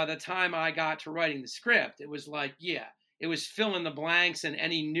 So by the time I got to writing the script, it was like, yeah, it was fill in the blanks and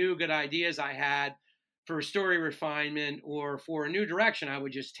any new good ideas I had for story refinement or for a new direction I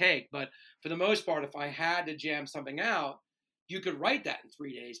would just take. But for the most part, if I had to jam something out, you could write that in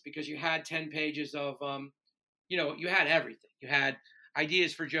 3 days because you had 10 pages of, you know, you had everything. You had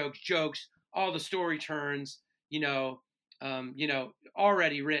ideas for jokes, all the story turns,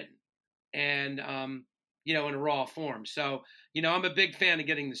 already written and, you know, in a raw form. So, you know, I'm a big fan of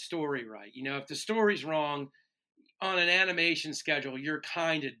getting the story right. You know, if the story's wrong on an animation schedule, you're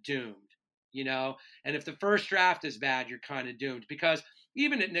kind of doomed, you know, and if the first draft is bad, you're kind of doomed because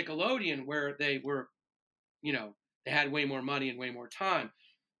even at Nickelodeon where they were, you know, they had way more money and way more time,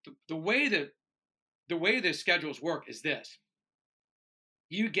 the way the schedules work is this.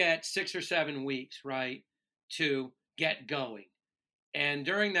 You get 6 or 7 weeks, right, to get going. And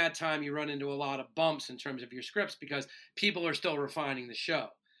during that time, you run into a lot of bumps in terms of your scripts because people are still refining the show.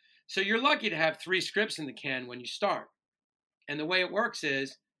 So you're lucky to have 3 scripts in the can when you start. And the way it works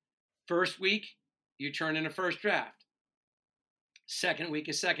is, first week, you turn in a first draft. Second week,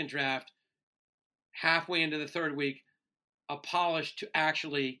 a second draft. Halfway into the third week, a polish to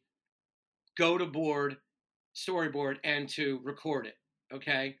actually go to board, storyboard, and to record it,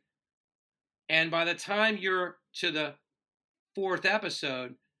 okay? And by the time you're to the 4th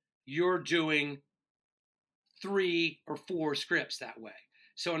episode, you're doing 3 or 4 scripts that way.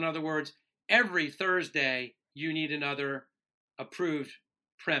 So in other words, every Thursday, you need another approved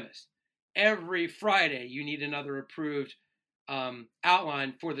premise. Every Friday, you need another approved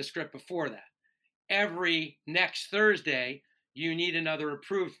outline for the script before that. Every next Thursday, you need another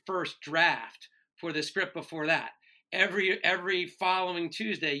approved first draft for the script before that. Every following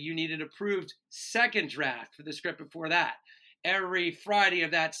Tuesday, you need an approved second draft for the script before that. Every Friday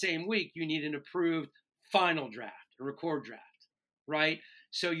of that same week, you need an approved final draft, a record draft, right?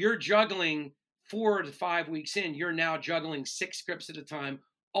 So you're juggling 4 to 5 weeks in, you're now juggling 6 scripts at a time,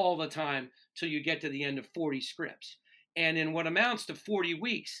 all the time, till you get to the end of 40 scripts. And in what amounts to 40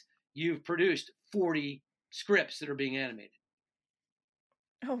 weeks, you've produced 40 scripts that are being animated.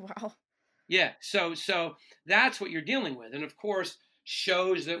 Oh, wow. Yeah, so that's what you're dealing with. And of course,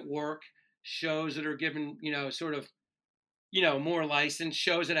 shows that work, shows that are given, you know, sort of, you know, more license,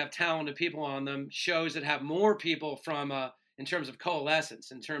 shows that have talented people on them, shows that have more people from, in terms of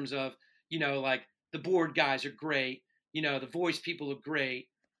coalescence, in terms of, you know, like the board guys are great, you know, the voice people are great,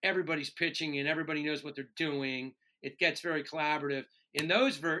 everybody's pitching and everybody knows what they're doing. It gets very collaborative. In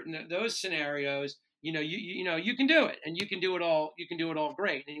those scenarios, you know, you can do it, and you can do it all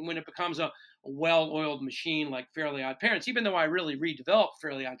great. And when it becomes a well-oiled machine like Fairly Odd Parents, even though I really redeveloped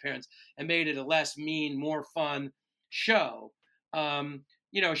Fairly Odd Parents and made it a less mean, more fun show,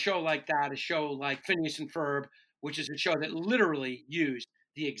 you know, a show like that, a show like Phineas and Ferb, which is a show that literally used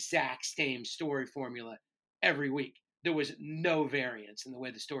the exact same story formula every week. There was no variance in the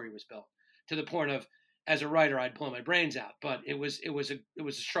way the story was built, to the point of, as a writer, I'd blow my brains out. But it was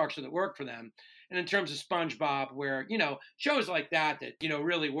a structure that worked for them. And in terms of SpongeBob, where, you know, shows like that, you know,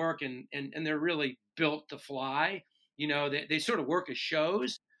 really work and they're really built to fly, you know, they sort of work as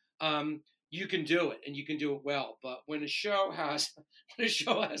shows. You can do it, and you can do it well. But when a show has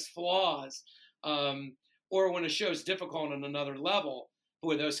flaws, or when a show's difficult on another level,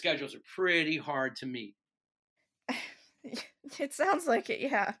 boy, those schedules are pretty hard to meet. It sounds like it,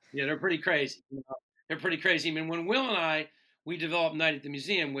 yeah. Yeah, they're pretty crazy. You know? They're pretty crazy. I mean, when Will and we developed Night at the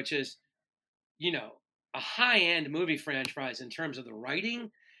Museum, which is, you know, a high-end movie franchise in terms of the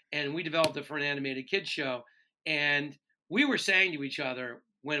writing, and we developed it for an animated kids show, and we were saying to each other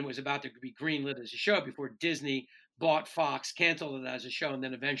when it was about to be greenlit as a show, before Disney bought Fox, canceled it as a show, and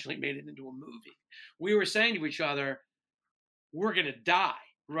then eventually made it into a movie, we were saying to each other, we're going to die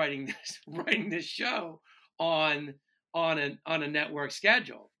writing this show on a network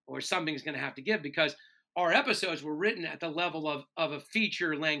schedule, or something's going to have to give, because our episodes were written at the level of a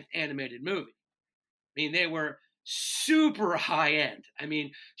feature-length animated movie. I mean, they were super high-end. I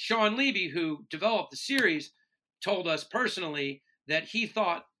mean, Sean Levy, who developed the series, told us personally that he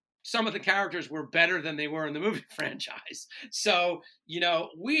thought some of the characters were better than they were in the movie franchise. So,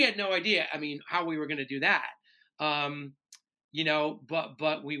 we had no idea, how we were going to do that. But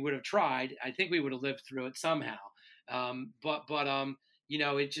we would have tried. I think we would have lived through it somehow.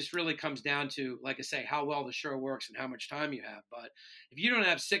 It just really comes down to, like I say, how well the show works and how much time you have. But if you don't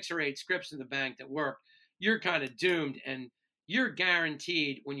have 6 or 8 scripts in the bank that work, you're kind of doomed. And you're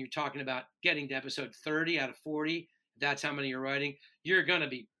guaranteed, when you're talking about getting to episode 30 out of 40, if that's how many you're writing, you're going to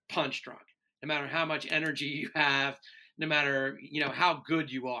be punch drunk, no matter how much energy you have, no matter, how good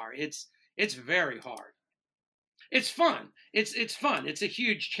you are. It's very hard. It's fun. It's fun. It's a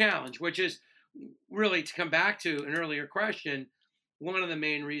huge challenge, which is really, to come back to an earlier question, one of the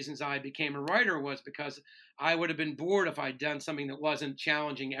main reasons I became a writer was because I would have been bored if I'd done something that wasn't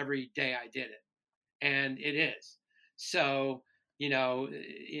challenging every day I did it. And it is. So,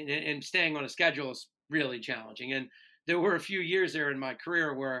 and staying on a schedule is really challenging. And there were a few years there in my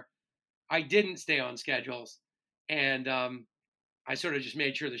career where I didn't stay on schedules. And I sort of just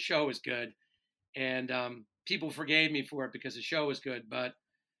made sure the show was good. And people forgave me for it because the show was good. But,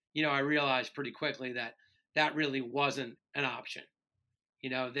 I realized pretty quickly that really wasn't an option.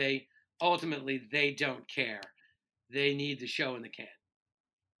 They don't care. They need the show in the can.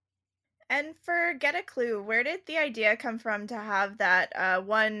 And for Get a Clue, where did the idea come from to have that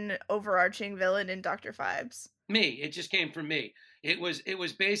one overarching villain in Dr. Phibes? Me. It just came from me. It was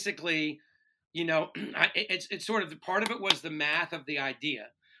basically, it's sort of, part of it was the math of the idea,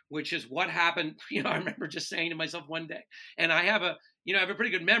 which is what happened. I remember just saying to myself one day, and I have a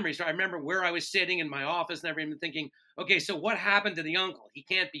pretty good memory. So I remember where I was sitting in my office and everything, thinking, okay, so what happened to the uncle? He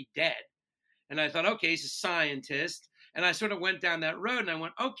can't be dead. And I thought, okay, he's a scientist. And I sort of went down that road and I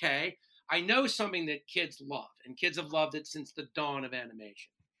went, okay, I know something that kids love, and kids have loved it since the dawn of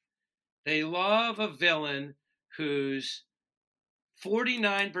animation. They love a villain who's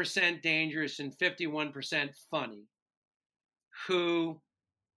 49% dangerous and 51% funny, who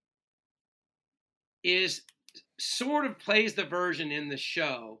is sort of plays the version in the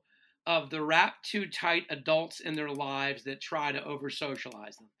show of the wrapped too tight adults in their lives that try to over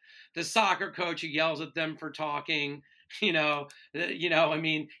socialize them. The soccer coach who yells at them for talking,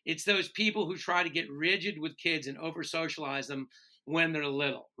 it's those people who try to get rigid with kids and over socialize them when they're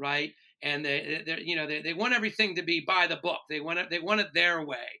little, right? And they want everything to be by the book. They want it their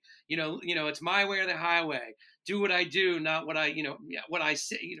way. It's my way or the highway. Do what I do, not what I, what I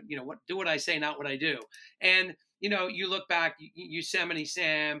say. Do what I say, not what I do. And you look back, Yosemite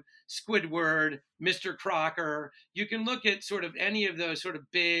Sam, Squidward, Mr. Crocker. You can look at sort of any of those sort of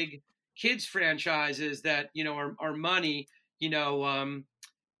big kids franchises that are money. The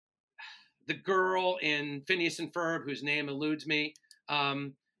girl in Phineas and Ferb, whose name eludes me.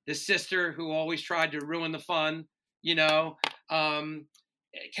 The sister who always tried to ruin the fun.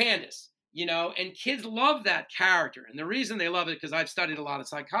 Candace. And kids love that character. And the reason they love it, because I've studied a lot of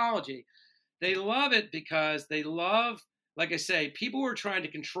psychology, they love it because they love, like I say, people who are trying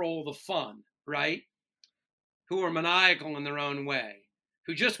to control the fun, right? Who are maniacal in their own way,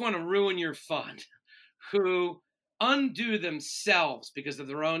 who just want to ruin your fun, who undo themselves because of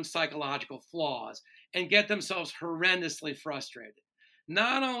their own psychological flaws and get themselves horrendously frustrated.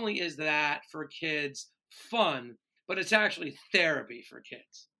 Not only is that for kids fun, but it's actually therapy for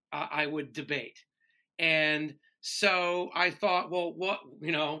kids. I would debate. And so I thought, well,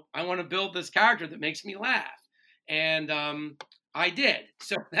 I want to build this character that makes me laugh. And I did.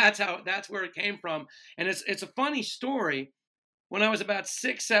 So that's where it came from. And it's a funny story. When I was about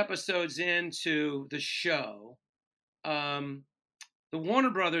 6 episodes into the show, the Warner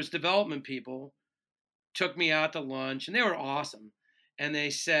Brothers development people took me out to lunch, and they were awesome. And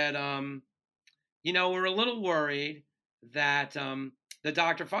they said, we're a little worried that the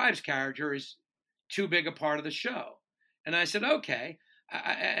Dr. Phibes character is too big a part of the show. And I said, okay.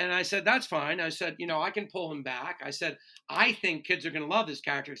 I said, that's fine. I said, I can pull him back. I said, I think kids are going to love this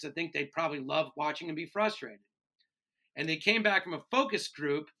character because I think they'd probably love watching him be frustrated. And they came back from a focus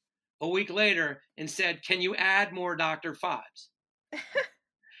group a week later and said, can you add more Dr. Phibes?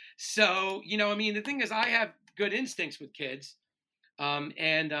 So, the thing is, I have good instincts with kids.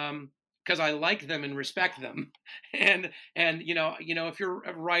 Because I like them and respect them. And if you're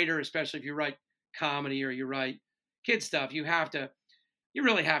a writer, especially if you write comedy or you write kid stuff, you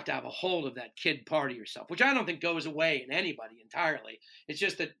really have to have a hold of that kid part of yourself, which I don't think goes away in anybody entirely. It's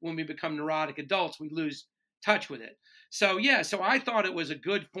just that when we become neurotic adults, we lose touch with it. So I thought it was a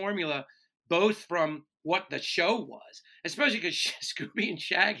good formula, both from what the show was, especially because Scooby and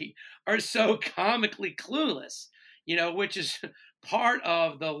Shaggy are so comically clueless, which is part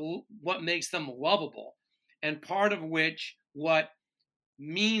of what makes them lovable, and part of which what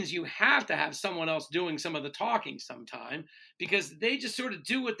means you have to have someone else doing some of the talking sometime, because they just sort of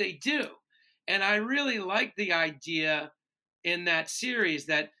do what they do. And I really like the idea in that series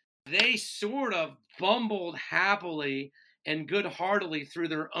that they sort of bumbled happily and good-heartedly through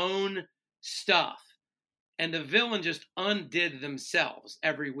their own stuff, and the villain just undid themselves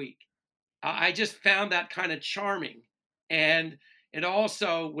every week. I just found that kind of charming. And it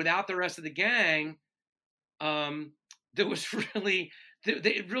also, without the rest of the gang, there was really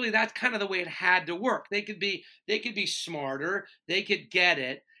that's kind of the way it had to work. They could be smarter, they could get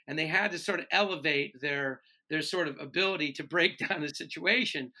it, and they had to sort of elevate their sort of ability to break down the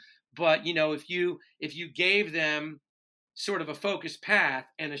situation. But if you gave them sort of a focused path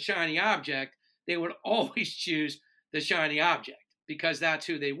and a shiny object, they would always choose the shiny object because that's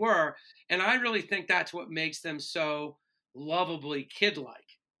who they were. And I really think that's what makes them so lovably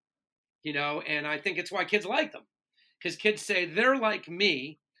kid-like, and I think it's why kids like them, because kids say they're like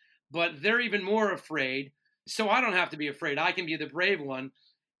me, but they're even more afraid. So I don't have to be afraid. I can be the brave one,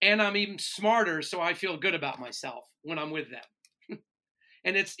 and I'm even smarter. So I feel good about myself when I'm with them.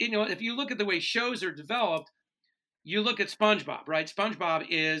 And it's, if you look at the way shows are developed, you look at SpongeBob, right? SpongeBob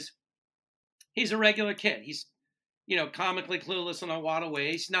he's a regular kid. He's, comically clueless in a lot of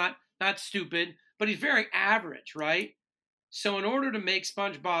ways, not stupid, but he's very average, right? So in order to make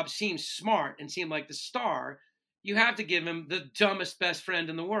SpongeBob seem smart and seem like the star, you have to give him the dumbest best friend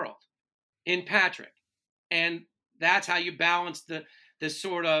in the world, in Patrick. And that's how you balance the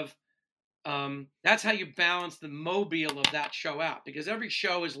sort of, that's how you balance the mobile of that show out. Because every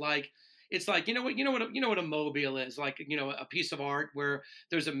show is like, it's like, you know what a mobile is, like, a piece of art where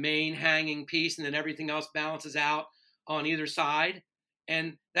there's a main hanging piece and then everything else balances out on either side.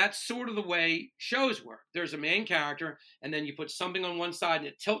 And that's sort of the way shows work. There's a main character, and then you put something on one side and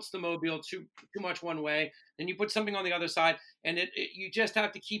it tilts the mobile too much one way. Then you put something on the other side, and you just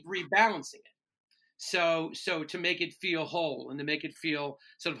have to keep rebalancing it. So to make it feel whole and to make it feel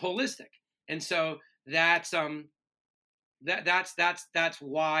sort of holistic. And so that's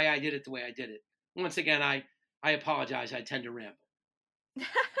why I did it the way I did it. Once again, I apologize. I tend to ramble.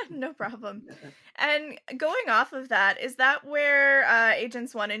 No problem. And going off of that, is that where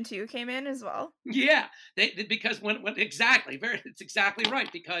Agents 1 and 2 came in as well? Yeah, because when exactly, it's exactly right,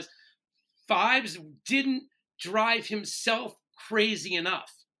 because Fives didn't drive himself crazy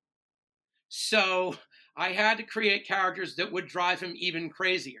enough. So I had to create characters that would drive him even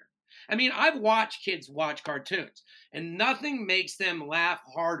crazier. I mean, I've watched kids watch cartoons, and nothing makes them laugh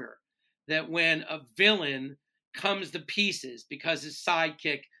harder than when a villain comes to pieces because his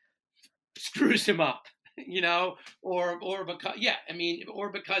sidekick screws him up, or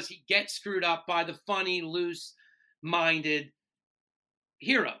because he gets screwed up by the funny, loose-minded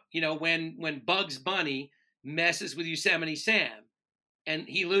hero. When Bugs Bunny messes with Yosemite Sam and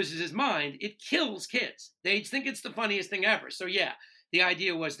he loses his mind, it kills kids. They think it's the funniest thing ever. So yeah, the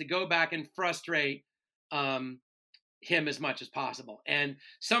idea was to go back and frustrate him as much as possible. And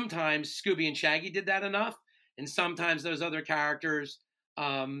sometimes Scooby and Shaggy did that enough, and sometimes those other characters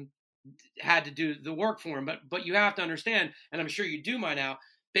had to do the work for him. But you have to understand, and I'm sure you do by now,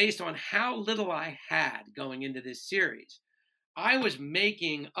 based on how little I had going into this series, I was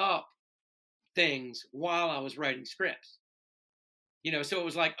making up things while I was writing scripts. So it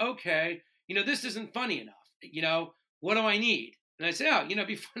was like, okay, this isn't funny enough. What do I need? And I say, it'd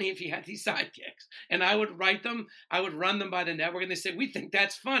be funny if you had these sidekicks. And I would write them, I would run them by the network, and they said, we think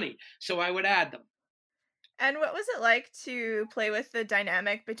that's funny. So I would add them. And what was it like to play with the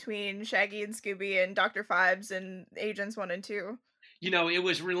dynamic between Shaggy and Scooby and Dr. Fives and Agents 1 and 2? It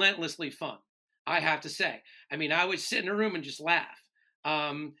was relentlessly fun, I have to say. I mean, I would sit in a room and just laugh.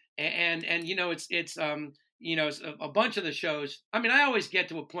 It's a bunch of the shows. I mean, I always get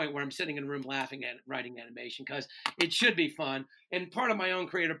to a point where I'm sitting in a room laughing at writing animation because it should be fun. And part of my own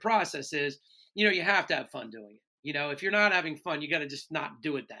creative process is, you have to have fun doing it. If you're not having fun, you got to just not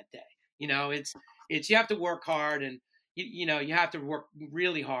do it that day. It's you have to work hard, and you have to work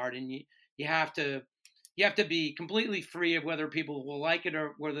really hard, and you have to be completely free of whether people will like it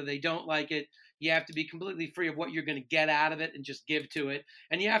or whether they don't like it. You have to be completely free of what you're going to get out of it and just give to it.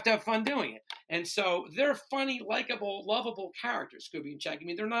 And you have to have fun doing it. And so they're funny, likable, lovable characters, Scooby and Shaggy. I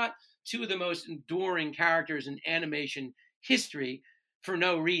mean, they're not two of the most enduring characters in animation history for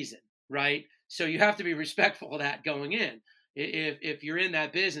no reason, right? So you have to be respectful of that going in. If you're in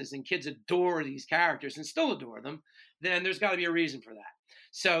that business and kids adore these characters and still adore them, then there's got to be a reason for that.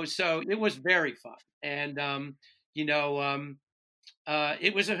 So it was very fun, and it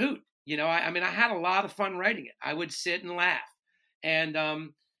was a hoot. I mean, I had a lot of fun writing it. I would sit and laugh, and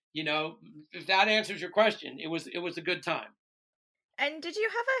if that answers your question, it was a good time. And did you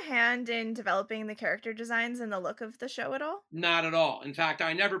have a hand in developing the character designs and the look of the show at all? Not at all. In fact,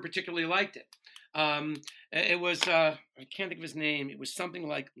 I never particularly liked it. It was I can't think of his name. It was something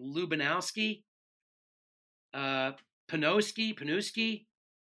like Lubinowski, Panowski.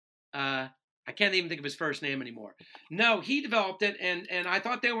 I can't even think of his first name anymore. No, he developed it, and I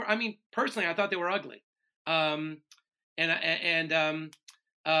thought they were. I mean, personally, I thought they were ugly. But it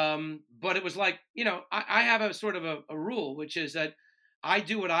was like, I have a sort of a rule, which is that I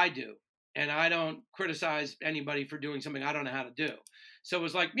do what I do, and I don't criticize anybody for doing something I don't know how to do. So it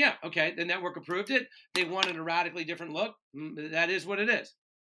was like, yeah, okay, the network approved it. They wanted a radically different look. That is what it is.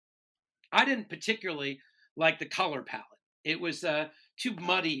 I didn't particularly like the color palette. It was too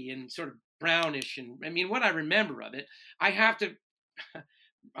muddy and sort of brownish. And I mean, what I remember of it, I have to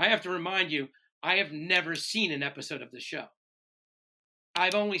remind you, I have never seen an episode of the show.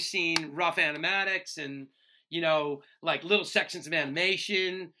 I've only seen rough animatics and, like little sections of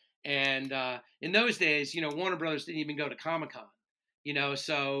animation. And in those days, Warner Brothers didn't even go to Comic-Con,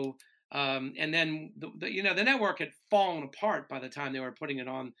 so and then the network had fallen apart by the time they were putting it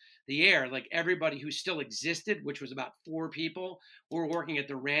on the air. Like everybody who still existed, which was about 4 people, were working at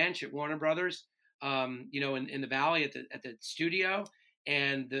the ranch at Warner Brothers, in the Valley at the studio,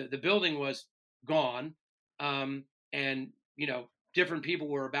 and the building was gone, and different people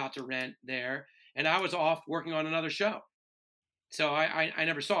were about to rent there, and I was off working on another show, so I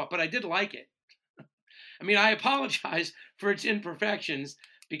never saw it, but I did like it. I mean, I apologize for its imperfections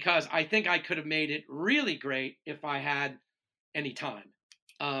because I think I could have made it really great if I had any time.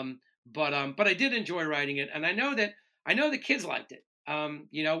 But I did enjoy writing it, and I know the kids liked it.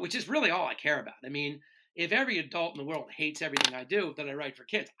 Which is really all I care about. I mean, if every adult in the world hates everything I do that I write for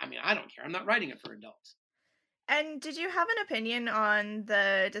kids, I mean, I don't care. I'm not writing it for adults. And did you have an opinion on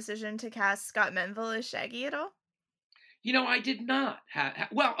the decision to cast Scott Menville as Shaggy at all? I did not have.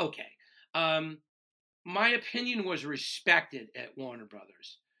 Well, okay. My opinion was respected at Warner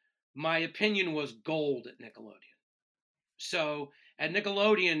Brothers. My opinion was gold at Nickelodeon. So at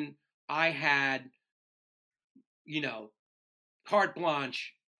Nickelodeon, I had, carte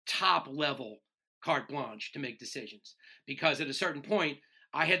blanche, top level carte blanche to make decisions. Because at a certain point,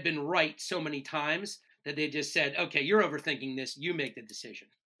 I had been right so many times that they just said, okay, you're overthinking this, you make the decision.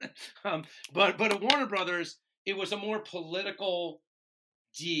 But at Warner Brothers, it was a more political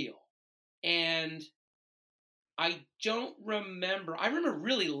deal. And I remember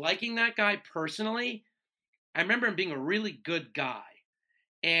really liking that guy personally. I remember him being a really good guy.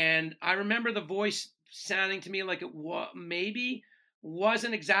 And I remember the voice sounding to me like it maybe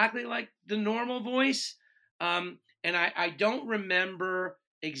wasn't exactly like the normal voice. And I don't remember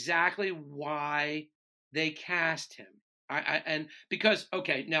exactly why they cast him. And because,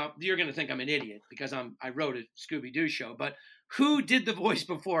 okay, now you're going to think I'm an idiot because I wrote a Scooby-Doo show, but who did the voice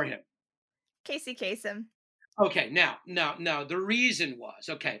before him? Casey Kasem. Okay, now, the reason was,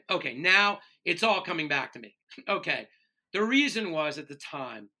 okay, now it's all coming back to me. Okay, the reason was at the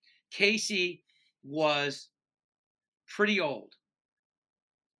time, Casey was pretty old.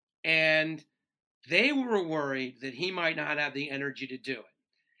 And they were worried that he might not have the energy to do it.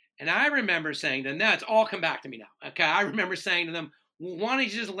 And I remember saying to them, that's all come back to me now. Okay, I remember saying to them, well, why don't you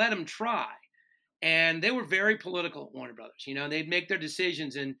just let him try? And they were very political at Warner Brothers. They'd make their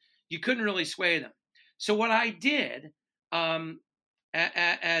decisions and you couldn't really sway them. So what I did,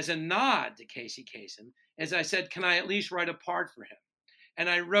 as a nod to Casey Kasem, is I said, can I at least write a part for him? And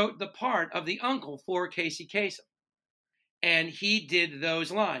I wrote the part of the uncle for Casey Kasem. And he did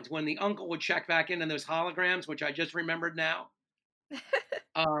those lines. When the uncle would check back in those holograms, which I just remembered now,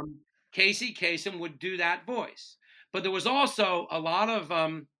 Casey Kasem would do that voice. But there was also a lot of,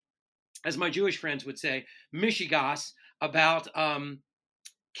 as my Jewish friends would say, mishigas about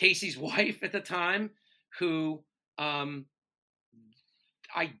Casey's wife at the time, who I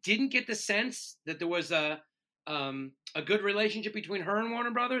didn't get the sense that there was a good relationship between her and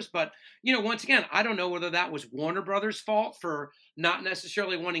Warner Brothers. But, once again, I don't know whether that was Warner Brothers' fault for not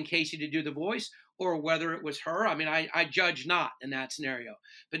necessarily wanting Casey to do the voice or whether it was her. I mean, I judge not in that scenario.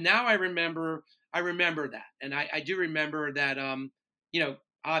 But now I remember that. And I do remember that,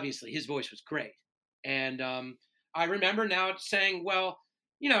 obviously his voice was great. And I remember now saying, well,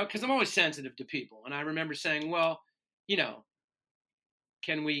 because I'm always sensitive to people. And I remember saying, well,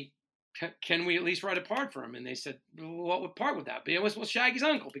 can we at least write a part for him? And they said, well, what part would that be? It was, well, Shaggy's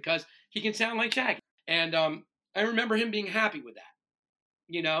uncle, because he can sound like Shaggy. And I remember him being happy with that,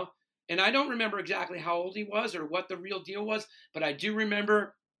 you know, and I don't remember exactly how old he was or what the real deal was, but I do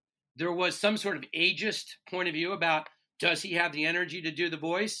remember there was some sort of ageist point of view about, does he have the energy to do the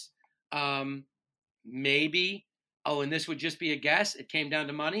voice? Maybe. Oh, and this would just be a guess. It came down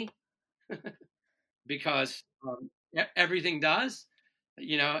to money because everything does,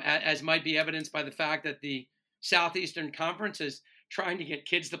 you know, as might be evidenced by the fact that the Southeastern Conference is trying to get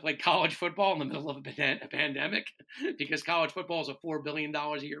kids to play college football in the middle of a pandemic because college football is a $4 billion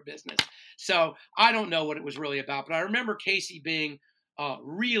a year business. So I don't know what it was really about, but I remember Casey being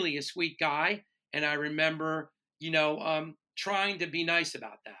really a sweet guy. And I remember, you know, trying to be nice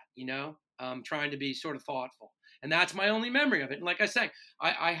about that, you know, trying to be sort of thoughtful. And that's my only memory of it. And like I say,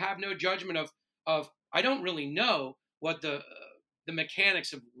 I have no judgment of I don't really know what the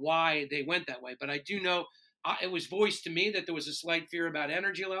mechanics of why they went that way, but I do know it was voiced to me that there was a slight fear about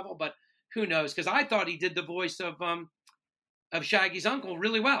energy level, but who knows? Because I thought he did the voice of Shaggy's uncle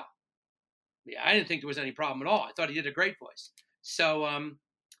really well. Yeah, I didn't think there was any problem at all. I thought he did a great voice. So,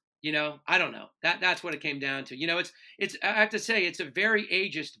 you know, I don't know. That's what it came down to. You know, it's I have to say it's a very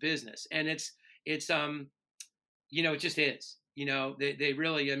ageist business, and it's you know, it just is. You know, they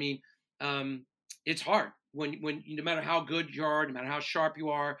really, I mean, it's hard when no matter how good you are, no matter how sharp you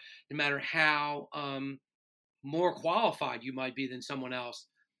are, no matter how more qualified you might be than someone else,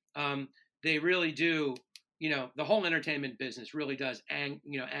 they really do. You know, the whole entertainment business really does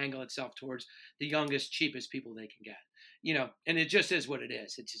angle itself towards the youngest, cheapest people they can get. You know, and it just is what it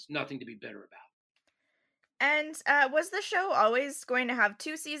is. It's just nothing to be bitter about. And was the show always going to have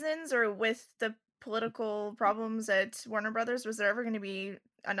 2 seasons, or with the political problems at Warner Brothers, was there ever going to be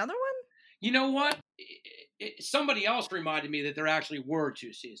another one? You know what? Somebody else reminded me that there actually were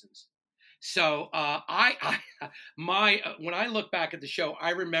 2 seasons. So when I look back at the show,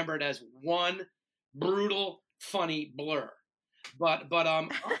 I remember it as one brutal, funny blur. But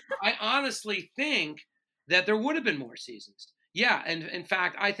I honestly think that there would have been more seasons. Yeah, and in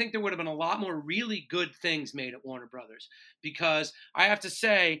fact, I think there would have been a lot more really good things made at Warner Brothers, because I have to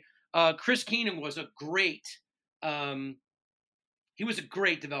say, Chris Keenan was a great development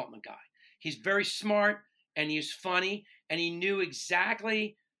guy. He's very smart, and he's funny, and he knew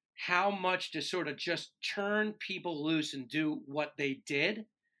exactly how much to sort of just turn people loose and do what they did.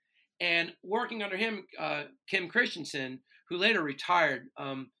 And working under him, Kim Christensen, who later retired,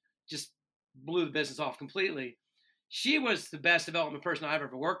 just blew the business off completely. She was the best development person I've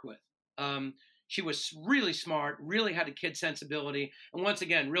ever worked with. She was really smart, really had a kid sensibility, and once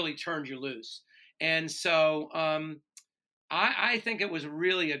again, really turned you loose. And so I think it was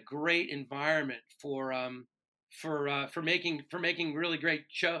really a great environment for making really great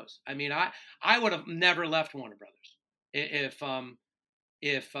shows. I mean, I would have never left Warner Brothers if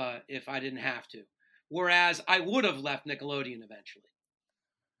I didn't have to. Whereas I would have left Nickelodeon eventually.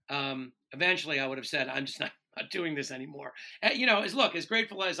 Eventually, I would have said, I'm just not doing this anymore. And, you know, as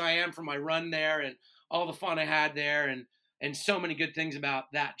grateful as I am for my run there and all the fun I had there and so many good things about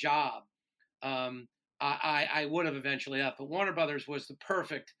that job, I would have eventually left. But Warner Brothers was the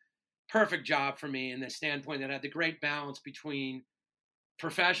perfect job for me in the standpoint that had the great balance between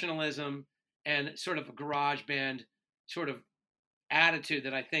professionalism and sort of a garage band sort of attitude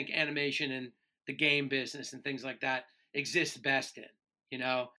that I think animation and the game business and things like that exists best in. You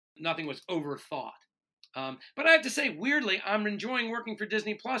know, nothing was overthought. But I have to say, weirdly, I'm enjoying working for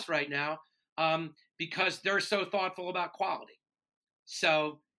Disney Plus right now because they're so thoughtful about quality.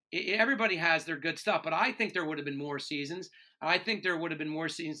 So everybody has their good stuff, but I think there would have been more seasons. I think there would have been more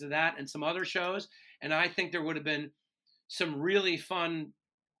seasons of that and some other shows. And I think there would have been some really fun,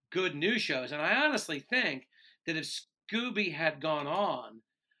 good new shows. And I honestly think that if Scooby had gone on,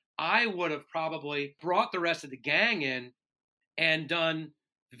 I would have probably brought the rest of the gang in and done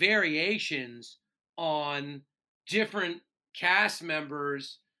variations on different cast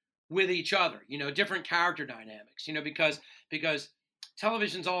members with each other, you know, different character dynamics, you know, because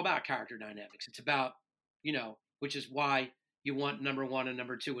television's all about character dynamics. It's about, you know, which is why you want number 1 and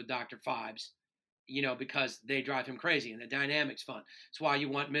number 2 with Dr. Phibes, you know, because they drive him crazy and the dynamic's fun. It's why you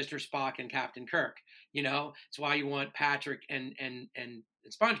want Mr. Spock and Captain Kirk, you know. It's why you want Patrick and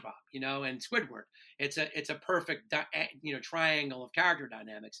SpongeBob, you know, and Squidward. It's a perfect, you know, triangle of character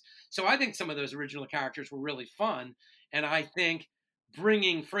dynamics. So I think some of those original characters were really fun. And I think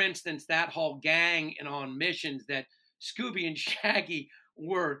bringing, for instance, that whole gang in on missions that Scooby and Shaggy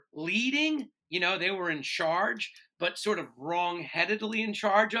were leading, you know, they were in charge, but sort of wrong-headedly in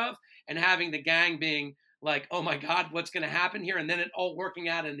charge of, and having the gang being like, oh my God, what's going to happen here? And then it all working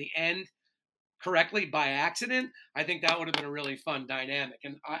out in the end correctly by accident, I think that would have been a really fun dynamic.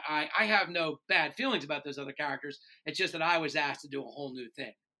 And I have no bad feelings about those other characters. It's just that I was asked to do a whole new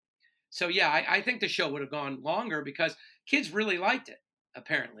thing. So yeah, I think the show would have gone longer because kids really liked it.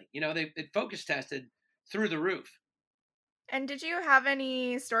 Apparently, they focus tested through the roof. And did you have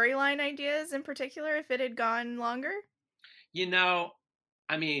any storyline ideas in particular if it had gone longer?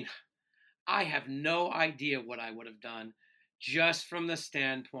 I mean, I have no idea what I would have done, just from the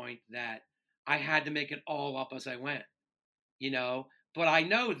standpoint that I had to make it all up as I went. But I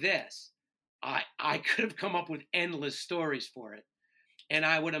know this. I could have come up with endless stories for it. And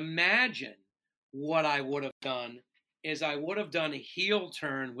I would imagine what I would have done is I would have done a heel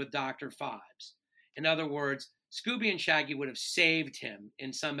turn with Dr. Phibes. In other words, Scooby and Shaggy would have saved him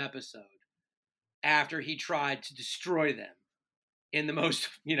in some episode after he tried to destroy them in the most,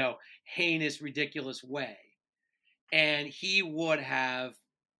 heinous, ridiculous way. And he would have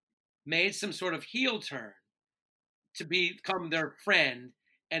made some sort of heel turn to become their friend,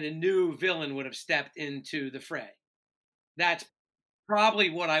 and a new villain would have stepped into the fray. That's probably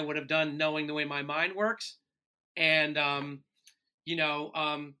what I would have done, knowing the way my mind works. And,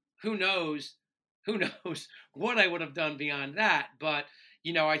 who knows what I would have done beyond that. But,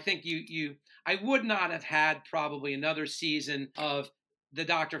 I think I would not have had probably another season of the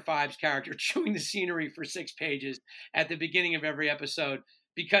Dr. Phibes character chewing the scenery for 6 pages at the beginning of every episode,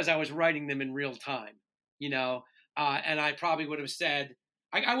 because I was writing them in real time, and I probably would have said,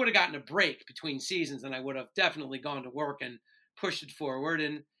 I would have gotten a break between seasons, and I would have definitely gone to work and pushed it forward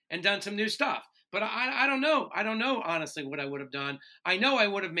and done some new stuff. But I don't know. I don't know, honestly, what I would have done. I know I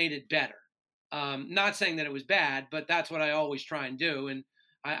would have made it better. Not saying that it was bad, but that's what I always try and do. And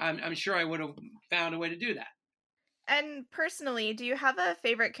I'm sure I would have found a way to do that. And personally, do you have a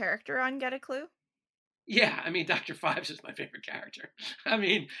favorite character on Get a Clue? Yeah, Dr. Phibes is my favorite character.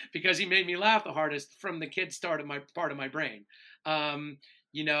 Because he made me laugh the hardest from the kid part of my brain. But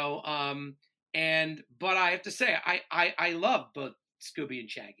I have to say, I love both Scooby and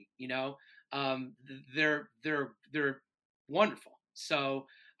Shaggy. They're wonderful. So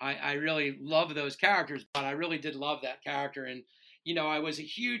I really love those characters, but I really did love that character. And, I was a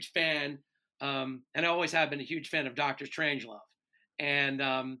huge fan, and I always have been a huge fan of Dr. Strangelove. And,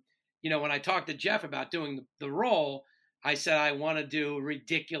 when I talked to Jeff about doing the role, I said I want to do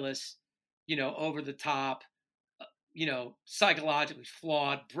ridiculous, over the top, psychologically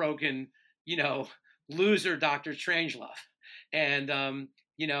flawed, broken, loser Dr. Strangelove. And,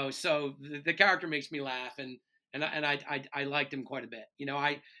 so the character makes me laugh, and I liked him quite a bit.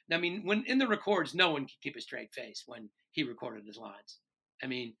 When in the records, no one could keep a straight face when he recorded his lines.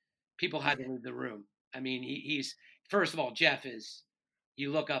 People had to leave the room. He's first of all, Jeff is. You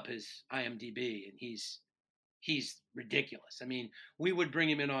look up his IMDb, and he's ridiculous. We would bring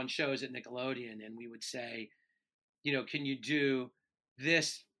him in on shows at Nickelodeon, and we would say, can you do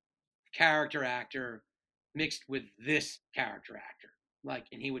this character actor mixed with this character actor?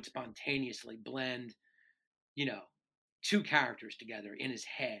 And he would spontaneously blend, 2 characters together in his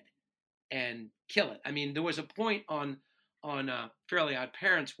head and kill it. There was a point on Fairly Odd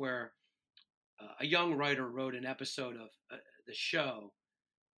Parents where a young writer wrote an episode of the show,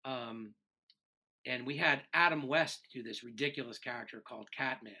 and we had Adam West do this ridiculous character called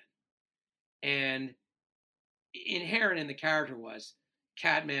Catman. And inherent in the character was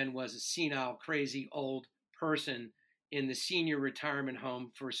Catman was a senile, crazy old person in the senior retirement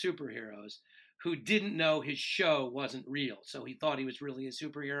home for superheroes who didn't know his show wasn't real. So he thought he was really a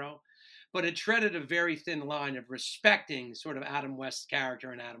superhero. But it treaded a very thin line of respecting sort of Adam West's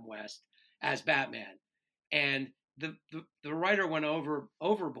character and Adam West as Batman. And the writer went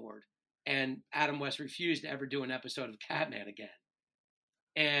overboard, and Adam West refused to ever do an episode of Catman again.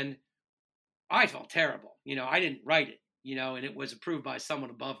 And I felt terrible. I didn't write it, and it was approved by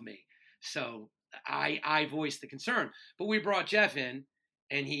someone above me. So I voiced the concern. But we brought Jeff in,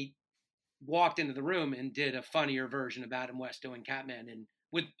 and he walked into the room and did a funnier version of Adam West doing Catman, and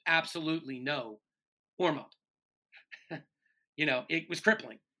with absolutely no warm-up. It was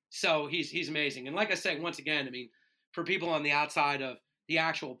crippling. So he's amazing. And like I say, once again, for people on the outside of the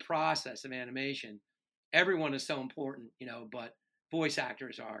actual process of animation, everyone is so important, but voice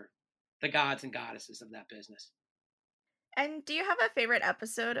actors are the gods and goddesses of that business. And do you have a favorite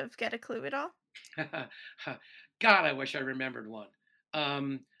episode of Get a Clue at all? God, I wish I remembered one.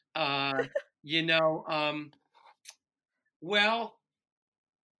 Well,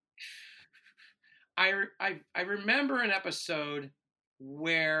 I remember an episode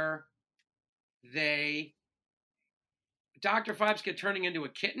where Dr. Phibes kept turning into a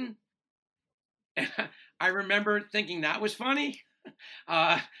kitten. I remember thinking that was funny.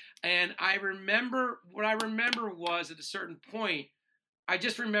 And what I remember was at a certain point, I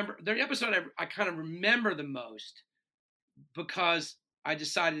just remember the episode I kind of remember the most because I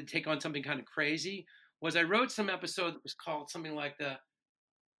decided to take on something kind of crazy. Was I wrote some episode that was called something like the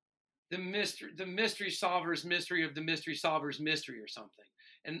mystery solver's mystery of the mystery solver's mystery or something.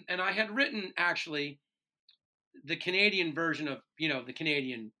 And I had written actually the Canadian version of, the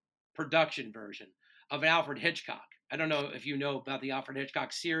Canadian production version of Alfred Hitchcock. I don't know if you know about the Alfred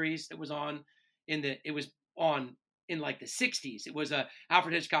Hitchcock series that was on in like the 60s. It was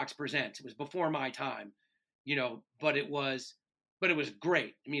Alfred Hitchcock's Presents. It was before my time, but it was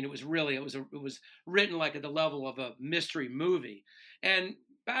great. I mean, it was written like at the level of a mystery movie. And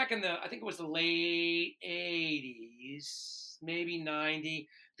back in I think it was the late 80s, maybe 90,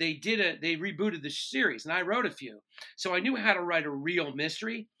 they rebooted the series, and I wrote a few. So I knew how to write a real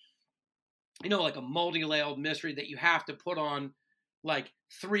mystery, like a multi-layered mystery that you have to put on like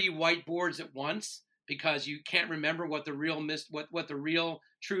 3 whiteboards at once because you can't remember what the real what the real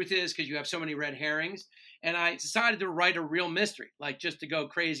truth is because you have so many red herrings. And I decided to write a real mystery, like just to go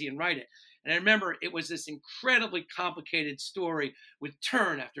crazy and write it. And I remember it was this incredibly complicated story with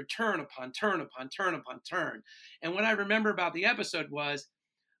turn after turn upon turn upon turn upon turn. And what I remember about the episode was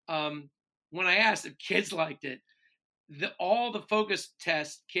when I asked if kids liked it, all the focus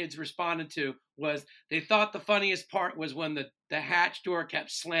test kids responded to was they thought the funniest part was when the hatch door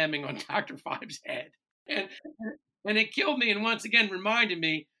kept slamming on Dr. Five's head. And it killed me and once again reminded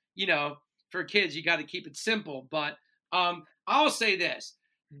me, for kids, you got to keep it simple. But I'll say this.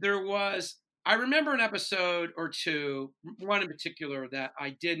 I remember an episode or two, one in particular, that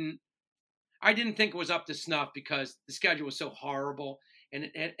I didn't think was up to snuff because the schedule was so horrible and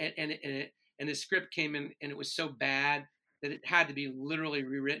the script came in and it was so bad that it had to be literally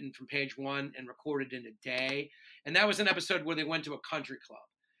rewritten from page 1 and recorded in a day. And that was an episode where they went to a country club.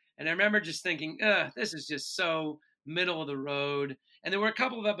 And I remember just thinking, this is just so middle of the road. And there were a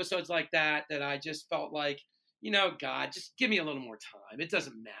couple of episodes like that I just felt like, God, just give me a little more time. It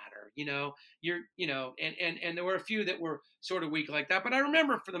doesn't matter, and there were a few that were sort of weak like that. But I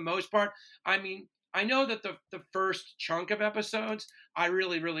remember for the most part, I mean, I know that the first chunk of episodes I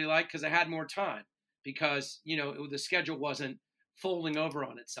really, really liked because I had more time because, the schedule wasn't folding over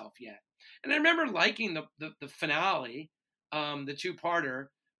on itself yet. And I remember liking the finale, the 2-parter.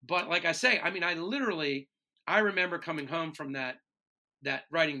 But like I say, I mean, I remember coming home from that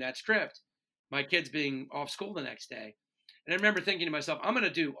writing that script, my kids being off school the next day. And I remember thinking to myself, I'm going to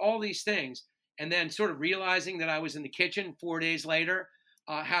do all these things. And then sort of realizing that I was in the kitchen 4 days later,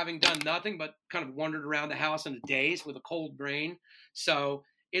 having done nothing but kind of wandered around the house in a daze with a cold brain. So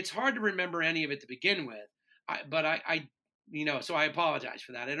it's hard to remember any of it to begin with. So I apologize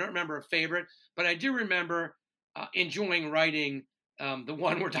for that. I don't remember a favorite, but I do remember enjoying writing the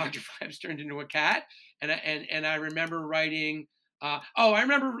one where Dr. Fives turned into a cat. And I remember writing, I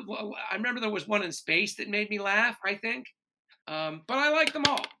remember there was one in space that made me laugh, I think. But I like them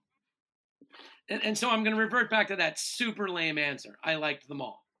all. And so I'm going to revert back to that super lame answer. I liked them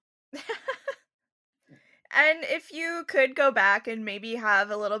all. And if you could go back and maybe have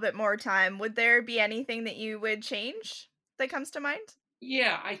a little bit more time, would there be anything that you would change that comes to mind?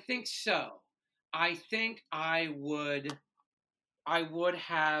 Yeah, I think so. I think I would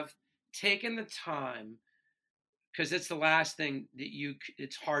have taken the time, because it's the last thing that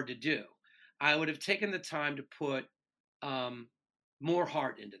it's hard to do. I would have taken the time to put more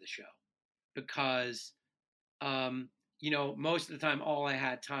heart into the show because, most of the time all I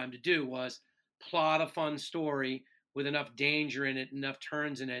had time to do was plot a fun story with enough danger in it, enough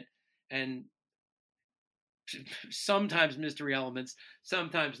turns in it, and sometimes mystery elements,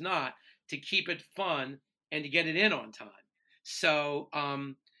 sometimes not, to keep it fun and to get it in on time. So,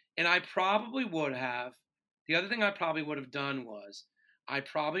 and I probably would have, the other thing I probably would have done was I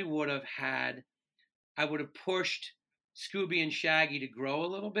would have pushed Scooby and Shaggy to grow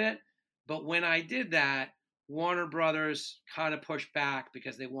a little bit. But when I did that, Warner Brothers kind of pushed back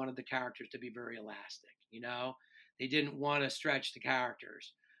because they wanted the characters to be very elastic. They didn't want to stretch the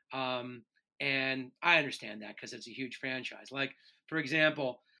characters. And I understand that because it's a huge franchise. Like, for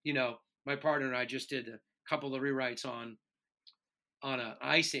example, my partner and I just did a couple of rewrites on an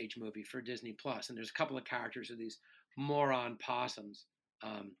Ice Age movie for Disney Plus, and there's a couple of characters of these moron possums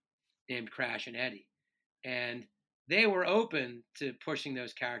named Crash and Eddie, and they were open to pushing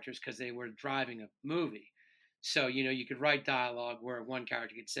those characters because they were driving a movie. So you could write dialogue where one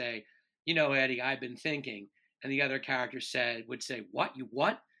character could say, Eddie, I've been thinking, and the other character would say, what? You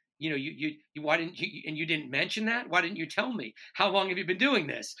what? why didn't you, and you didn't mention that? Why didn't you tell me? How long have you been doing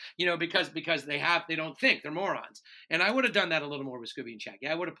this? Because they don't think, they're morons. And I would have done that a little more with Scooby and Shaggy.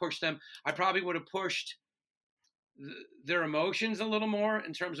 I would have pushed them. I probably would have pushed their emotions a little more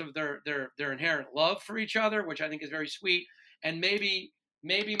in terms of their inherent love for each other, which I think is very sweet, and maybe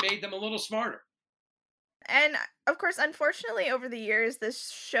made them a little smarter. And of course, unfortunately, over the years,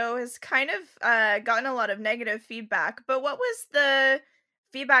 this show has kind of gotten a lot of negative feedback. But what was the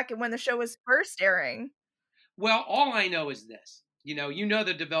feedback when the show was first airing? Well, all I know is this.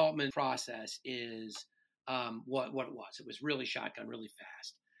 The development process is what it was. It was really shotgun, really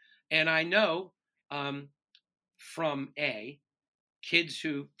fast. And I know from kids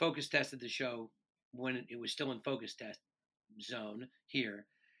who focus tested the show when it was still in focus test zone here,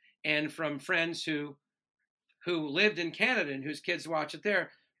 and from friends who lived in Canada and whose kids watch it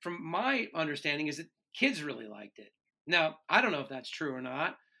there, from my understanding is that kids really liked it. Now, I don't know if that's true or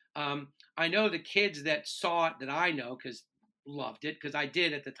not. I know the kids that saw it that I know loved it, because I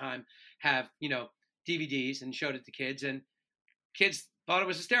did at the time have, DVDs and showed it to kids, and kids thought it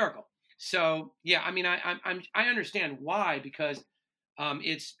was hysterical. So yeah, I mean, I understand why, because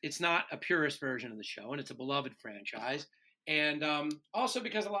it's not a purist version of the show, and it's a beloved franchise, and also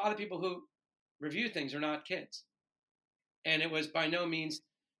because a lot of people who review things are not kids, and it was by no means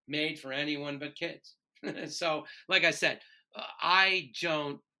made for anyone but kids. So, like I said, I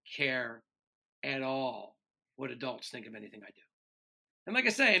don't care at all what adults think of anything I do. And like I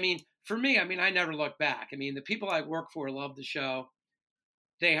say, I mean, for me, I never look back. I mean, the people I work for love the show.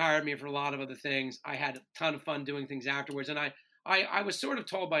 They hired me for a lot of other things. I had a ton of fun doing things afterwards. And I was sort of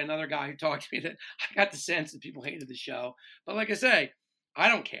told by another guy who talked to me that I got the sense that people hated the show. But like I say, I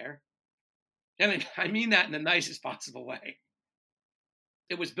don't care. And I mean that in the nicest possible way.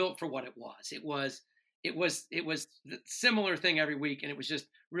 It was built for what it was. It was the similar thing every week, and it was just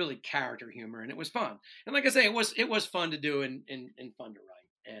really character humor, and it was fun. And like I say, it was fun to do and fun to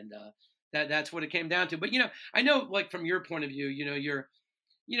write, and that's what it came down to. But I know, like, from your point of view, you're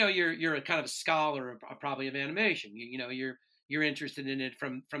a kind of a scholar probably of animation. You're interested in it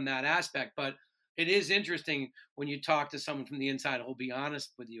from that aspect. But it is interesting when you talk to someone from the inside who'll be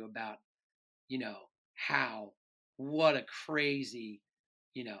honest with you about what a crazy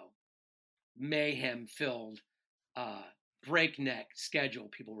mayhem filled breakneck schedule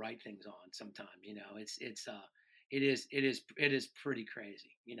people write things on sometimes. It is pretty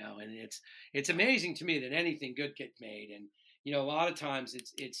crazy, and it's amazing to me that anything good gets made. And a lot of times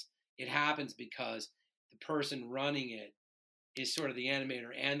it happens because the person running it is sort of the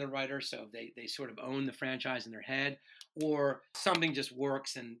animator and the writer, so they sort of own the franchise in their head, or something just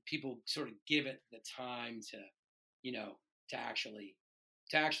works and people sort of give it the time to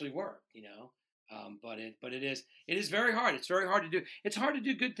actually work, but it is very hard. It's very hard to do. It's hard to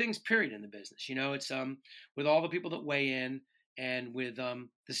do good things, period, in the business. It's with all the people that weigh in, and with the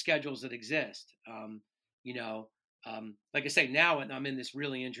schedules that exist. Like I say, now I'm in this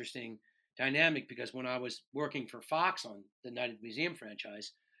really interesting dynamic, because when I was working for Fox on the Night at the Museum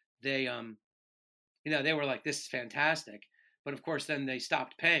franchise, they they were like, this is fantastic, but of course then they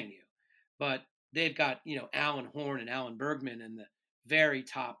stopped paying you. But they've got Alan Horn and Alan Bergman and the very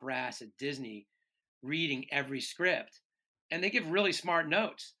top brass at Disney reading every script, and they give really smart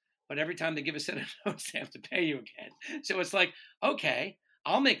notes, but every time they give a set of notes they have to pay you again. So it's like, okay,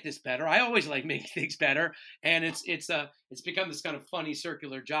 I'll make this better. I always like making things better, and it's become this kind of funny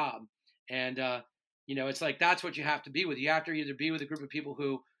circular job. And it's like, that's what you have to be with. You have to either be with a group of people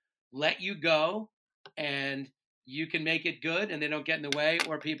who let you go and you can make it good and they don't get in the way,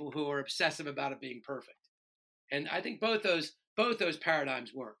 or people who are obsessive about it being perfect. And I think both those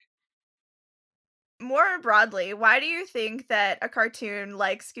paradigms work. More broadly, why do you think that a cartoon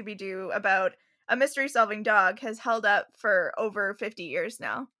like Scooby-Doo about a mystery-solving dog has held up for over 50 years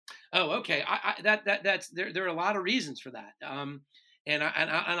now? Oh, okay. That's there are a lot of reasons for that. And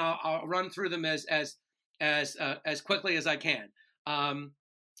I'll run through them as quickly as I can.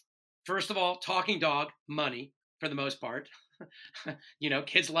 First of all, talking dog, money for the most part.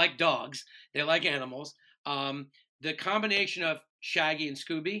 Kids like dogs; they like animals. The combination of Shaggy and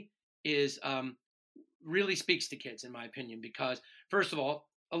Scooby is really speaks to kids, in my opinion, because first of all,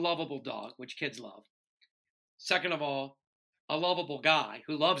 a lovable dog, which kids love. Second of all, a lovable guy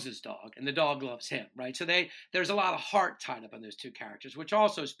who loves his dog, and the dog loves him, right? So there's a lot of heart tied up on those two characters, which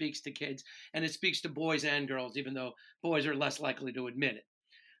also speaks to kids, and it speaks to boys and girls, even though boys are less likely to admit it.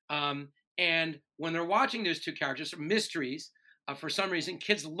 And when they're watching those two characters, mysteries, for some reason,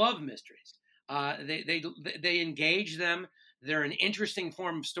 kids love mysteries. They engage them. They're an interesting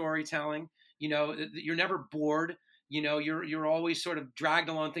form of storytelling. You're never bored. You're always sort of dragged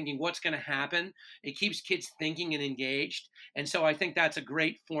along thinking what's going to happen. It keeps kids thinking and engaged. And so I think that's a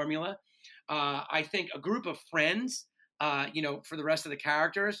great formula. I think a group of friends, for the rest of the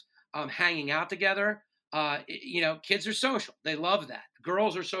characters, hanging out together. Kids are social. They love that.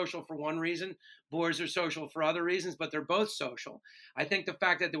 Girls are social for one reason. Boys are social for other reasons, but they're both social. I think the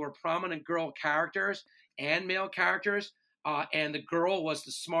fact that there were prominent girl characters and male characters, and the girl was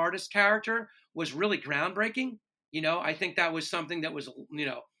the smartest character, was really groundbreaking. I think that was something that was,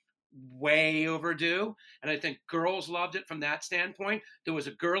 way overdue. And I think girls loved it from that standpoint. There was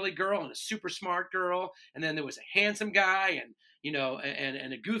a girly girl and a super smart girl. And then there was a handsome guy and,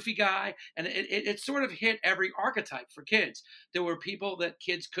 and a goofy guy. And it sort of hit every archetype for kids. There were people that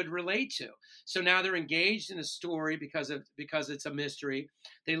kids could relate to. So now they're engaged in a story because it's a mystery.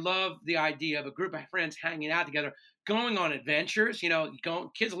 They love the idea of a group of friends hanging out together, going on adventures.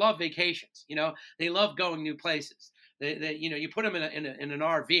 Kids love vacations. They love going new places. You put them in an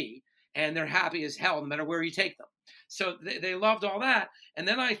RV and they're happy as hell no matter where you take them. So they loved all that. And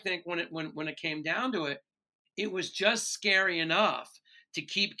then I think when it came down to it, it was just scary enough to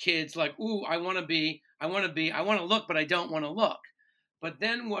keep kids like, ooh, I want to look, but I don't want to look. But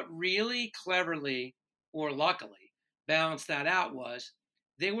then what really cleverly or luckily balanced that out was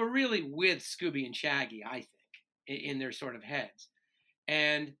they were really with Scooby and Shaggy, I think, in their sort of heads.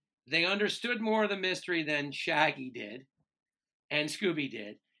 And they understood more of the mystery than Shaggy did and Scooby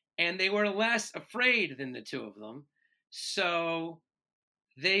did. And they were less afraid than the two of them. So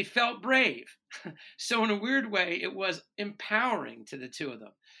they felt brave. So in a weird way, it was empowering to the two of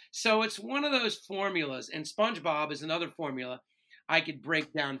them. So it's one of those formulas. And SpongeBob is another formula I could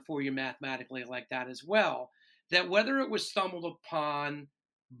break down for you mathematically like that as well. That whether it was stumbled upon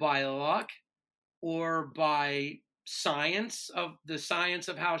by luck or by science of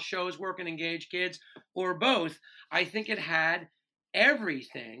how shows work and engage kids, or both, I think it had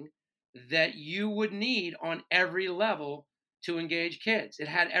everything that you would need on every level to engage kids. It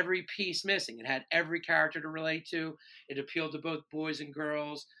had every piece missing. It had every character to relate to. It appealed to both boys and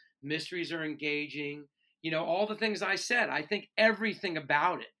girls. Mysteries are engaging. All the things I said. I think everything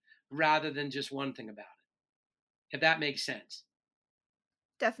about it rather than just one thing about it, if that makes sense.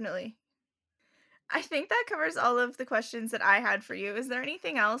 Definitely. I think that covers all of the questions that I had for you. Is there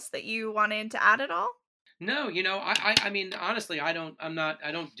anything else that you wanted to add at all? No, I mean, honestly, I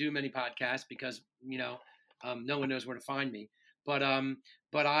don't do many podcasts because, no one knows where to find me. But I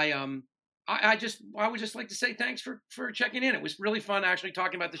would just like to say thanks for checking in. It was really fun actually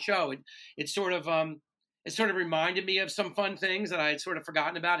talking about the show. It sort of reminded me of some fun things that I had sort of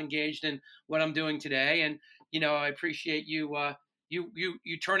forgotten about, engaged in what I'm doing today. And, I appreciate you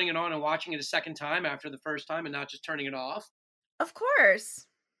turning it on and watching it a second time after the first time and not just turning it off. Of course.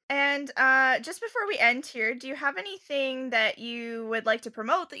 And just before we end here, do you have anything that you would like to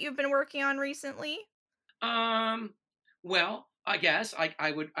promote that you've been working on recently? Well, I guess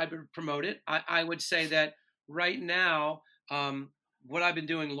I would promote it. I would say that right now, what I've been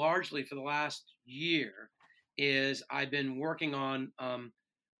doing largely for the last year is I've been working on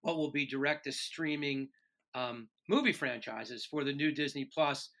what will be direct to streaming movie franchises for the new Disney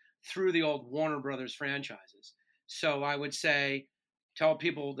Plus through the old Warner Brothers franchises. So I would say, tell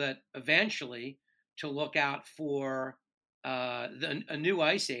people that eventually to look out for a new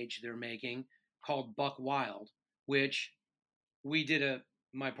Ice Age they're making called Buck Wild, which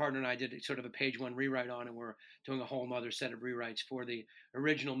my partner and I did sort of a page one rewrite on, and we're doing a whole other set of rewrites for the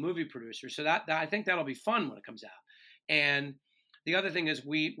original movie producer. So that I think that'll be fun when it comes out. And the other thing is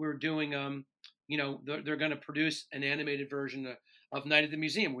we're doing, they're going to produce an animated version of Night at the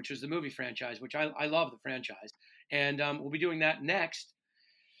Museum, which is the movie franchise, which I love the franchise. And we'll be doing that next.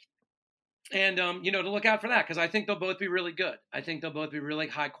 And, to look out for that, because I think they'll both be really good. I think they'll both be really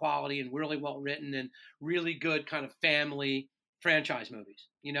high quality and really well written and really good kind of family franchise movies,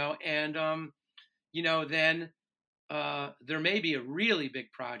 and, then there may be a really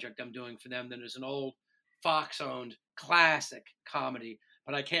big project I'm doing for them that is an old Fox-owned classic comedy,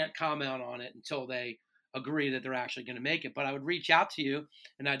 but I can't comment on it until they agree that they're actually going to make it. But I would reach out to you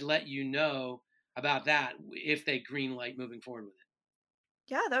and I'd let you know about that if they greenlight moving forward with it.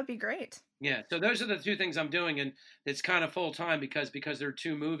 Yeah, that would be great. Yeah, so those are the two things I'm doing, and it's kind of full time because there are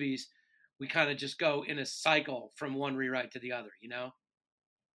two movies. We kind of just go in a cycle from one rewrite to the other,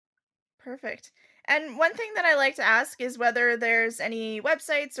 Perfect. And one thing that I like to ask is whether there's any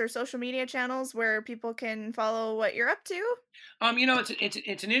websites or social media channels where people can follow what you're up to.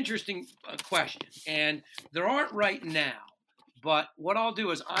 It's an interesting question, and there aren't right now. But what I'll do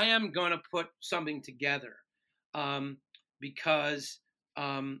is I am going to put something together, because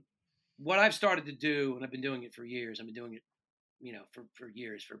what I've started to do, and I've been doing it for years. I've been doing it, for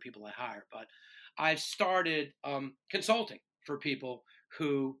years for people I hire. But I've started consulting for people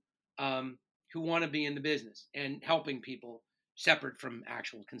who want to be in the business and helping people separate from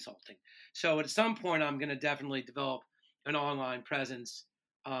actual consulting. So at some point, I'm going to definitely develop an online presence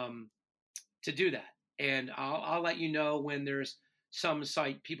to do that, and I'll let you know when there's some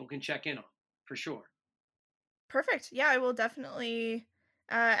site people can check in on for sure. Perfect. Yeah, I will definitely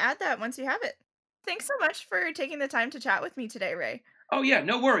add that once you have it. Thanks so much for taking the time to chat with me today, Ray. Oh yeah,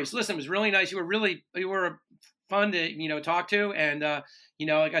 no worries. Listen, it was really nice. You were fun to talk to, and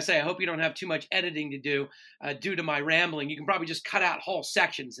like I say, I hope you don't have too much editing to do due to my rambling. You can probably just cut out whole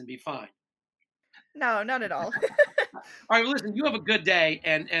sections and be fine. No, not at all. All right, well, listen, you have a good day,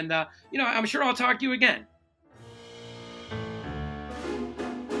 and I'm sure I'll talk to you again.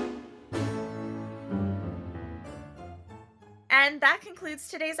 And that concludes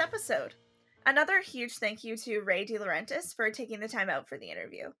today's episode. Another huge thank you to Ray DeLaurentis for taking the time out for the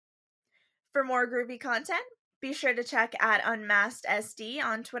interview. For more groovy content, be sure to check at Unmasked SD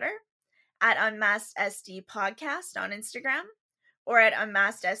on Twitter, at Unmasked SD Podcast on Instagram, or at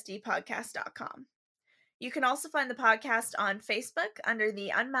unmaskedsdpodcast.com. You can also find the podcast on Facebook under the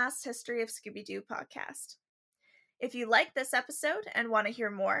Unmasked History of Scooby-Doo podcast. If you like this episode and want to hear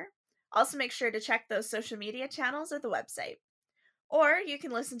more, also make sure to check those social media channels or the website. Or you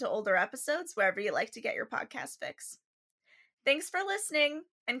can listen to older episodes wherever you like to get your podcast fix. Thanks for listening,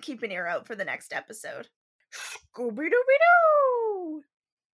 and keep an ear out for the next episode. Scooby-Dooby-Doo!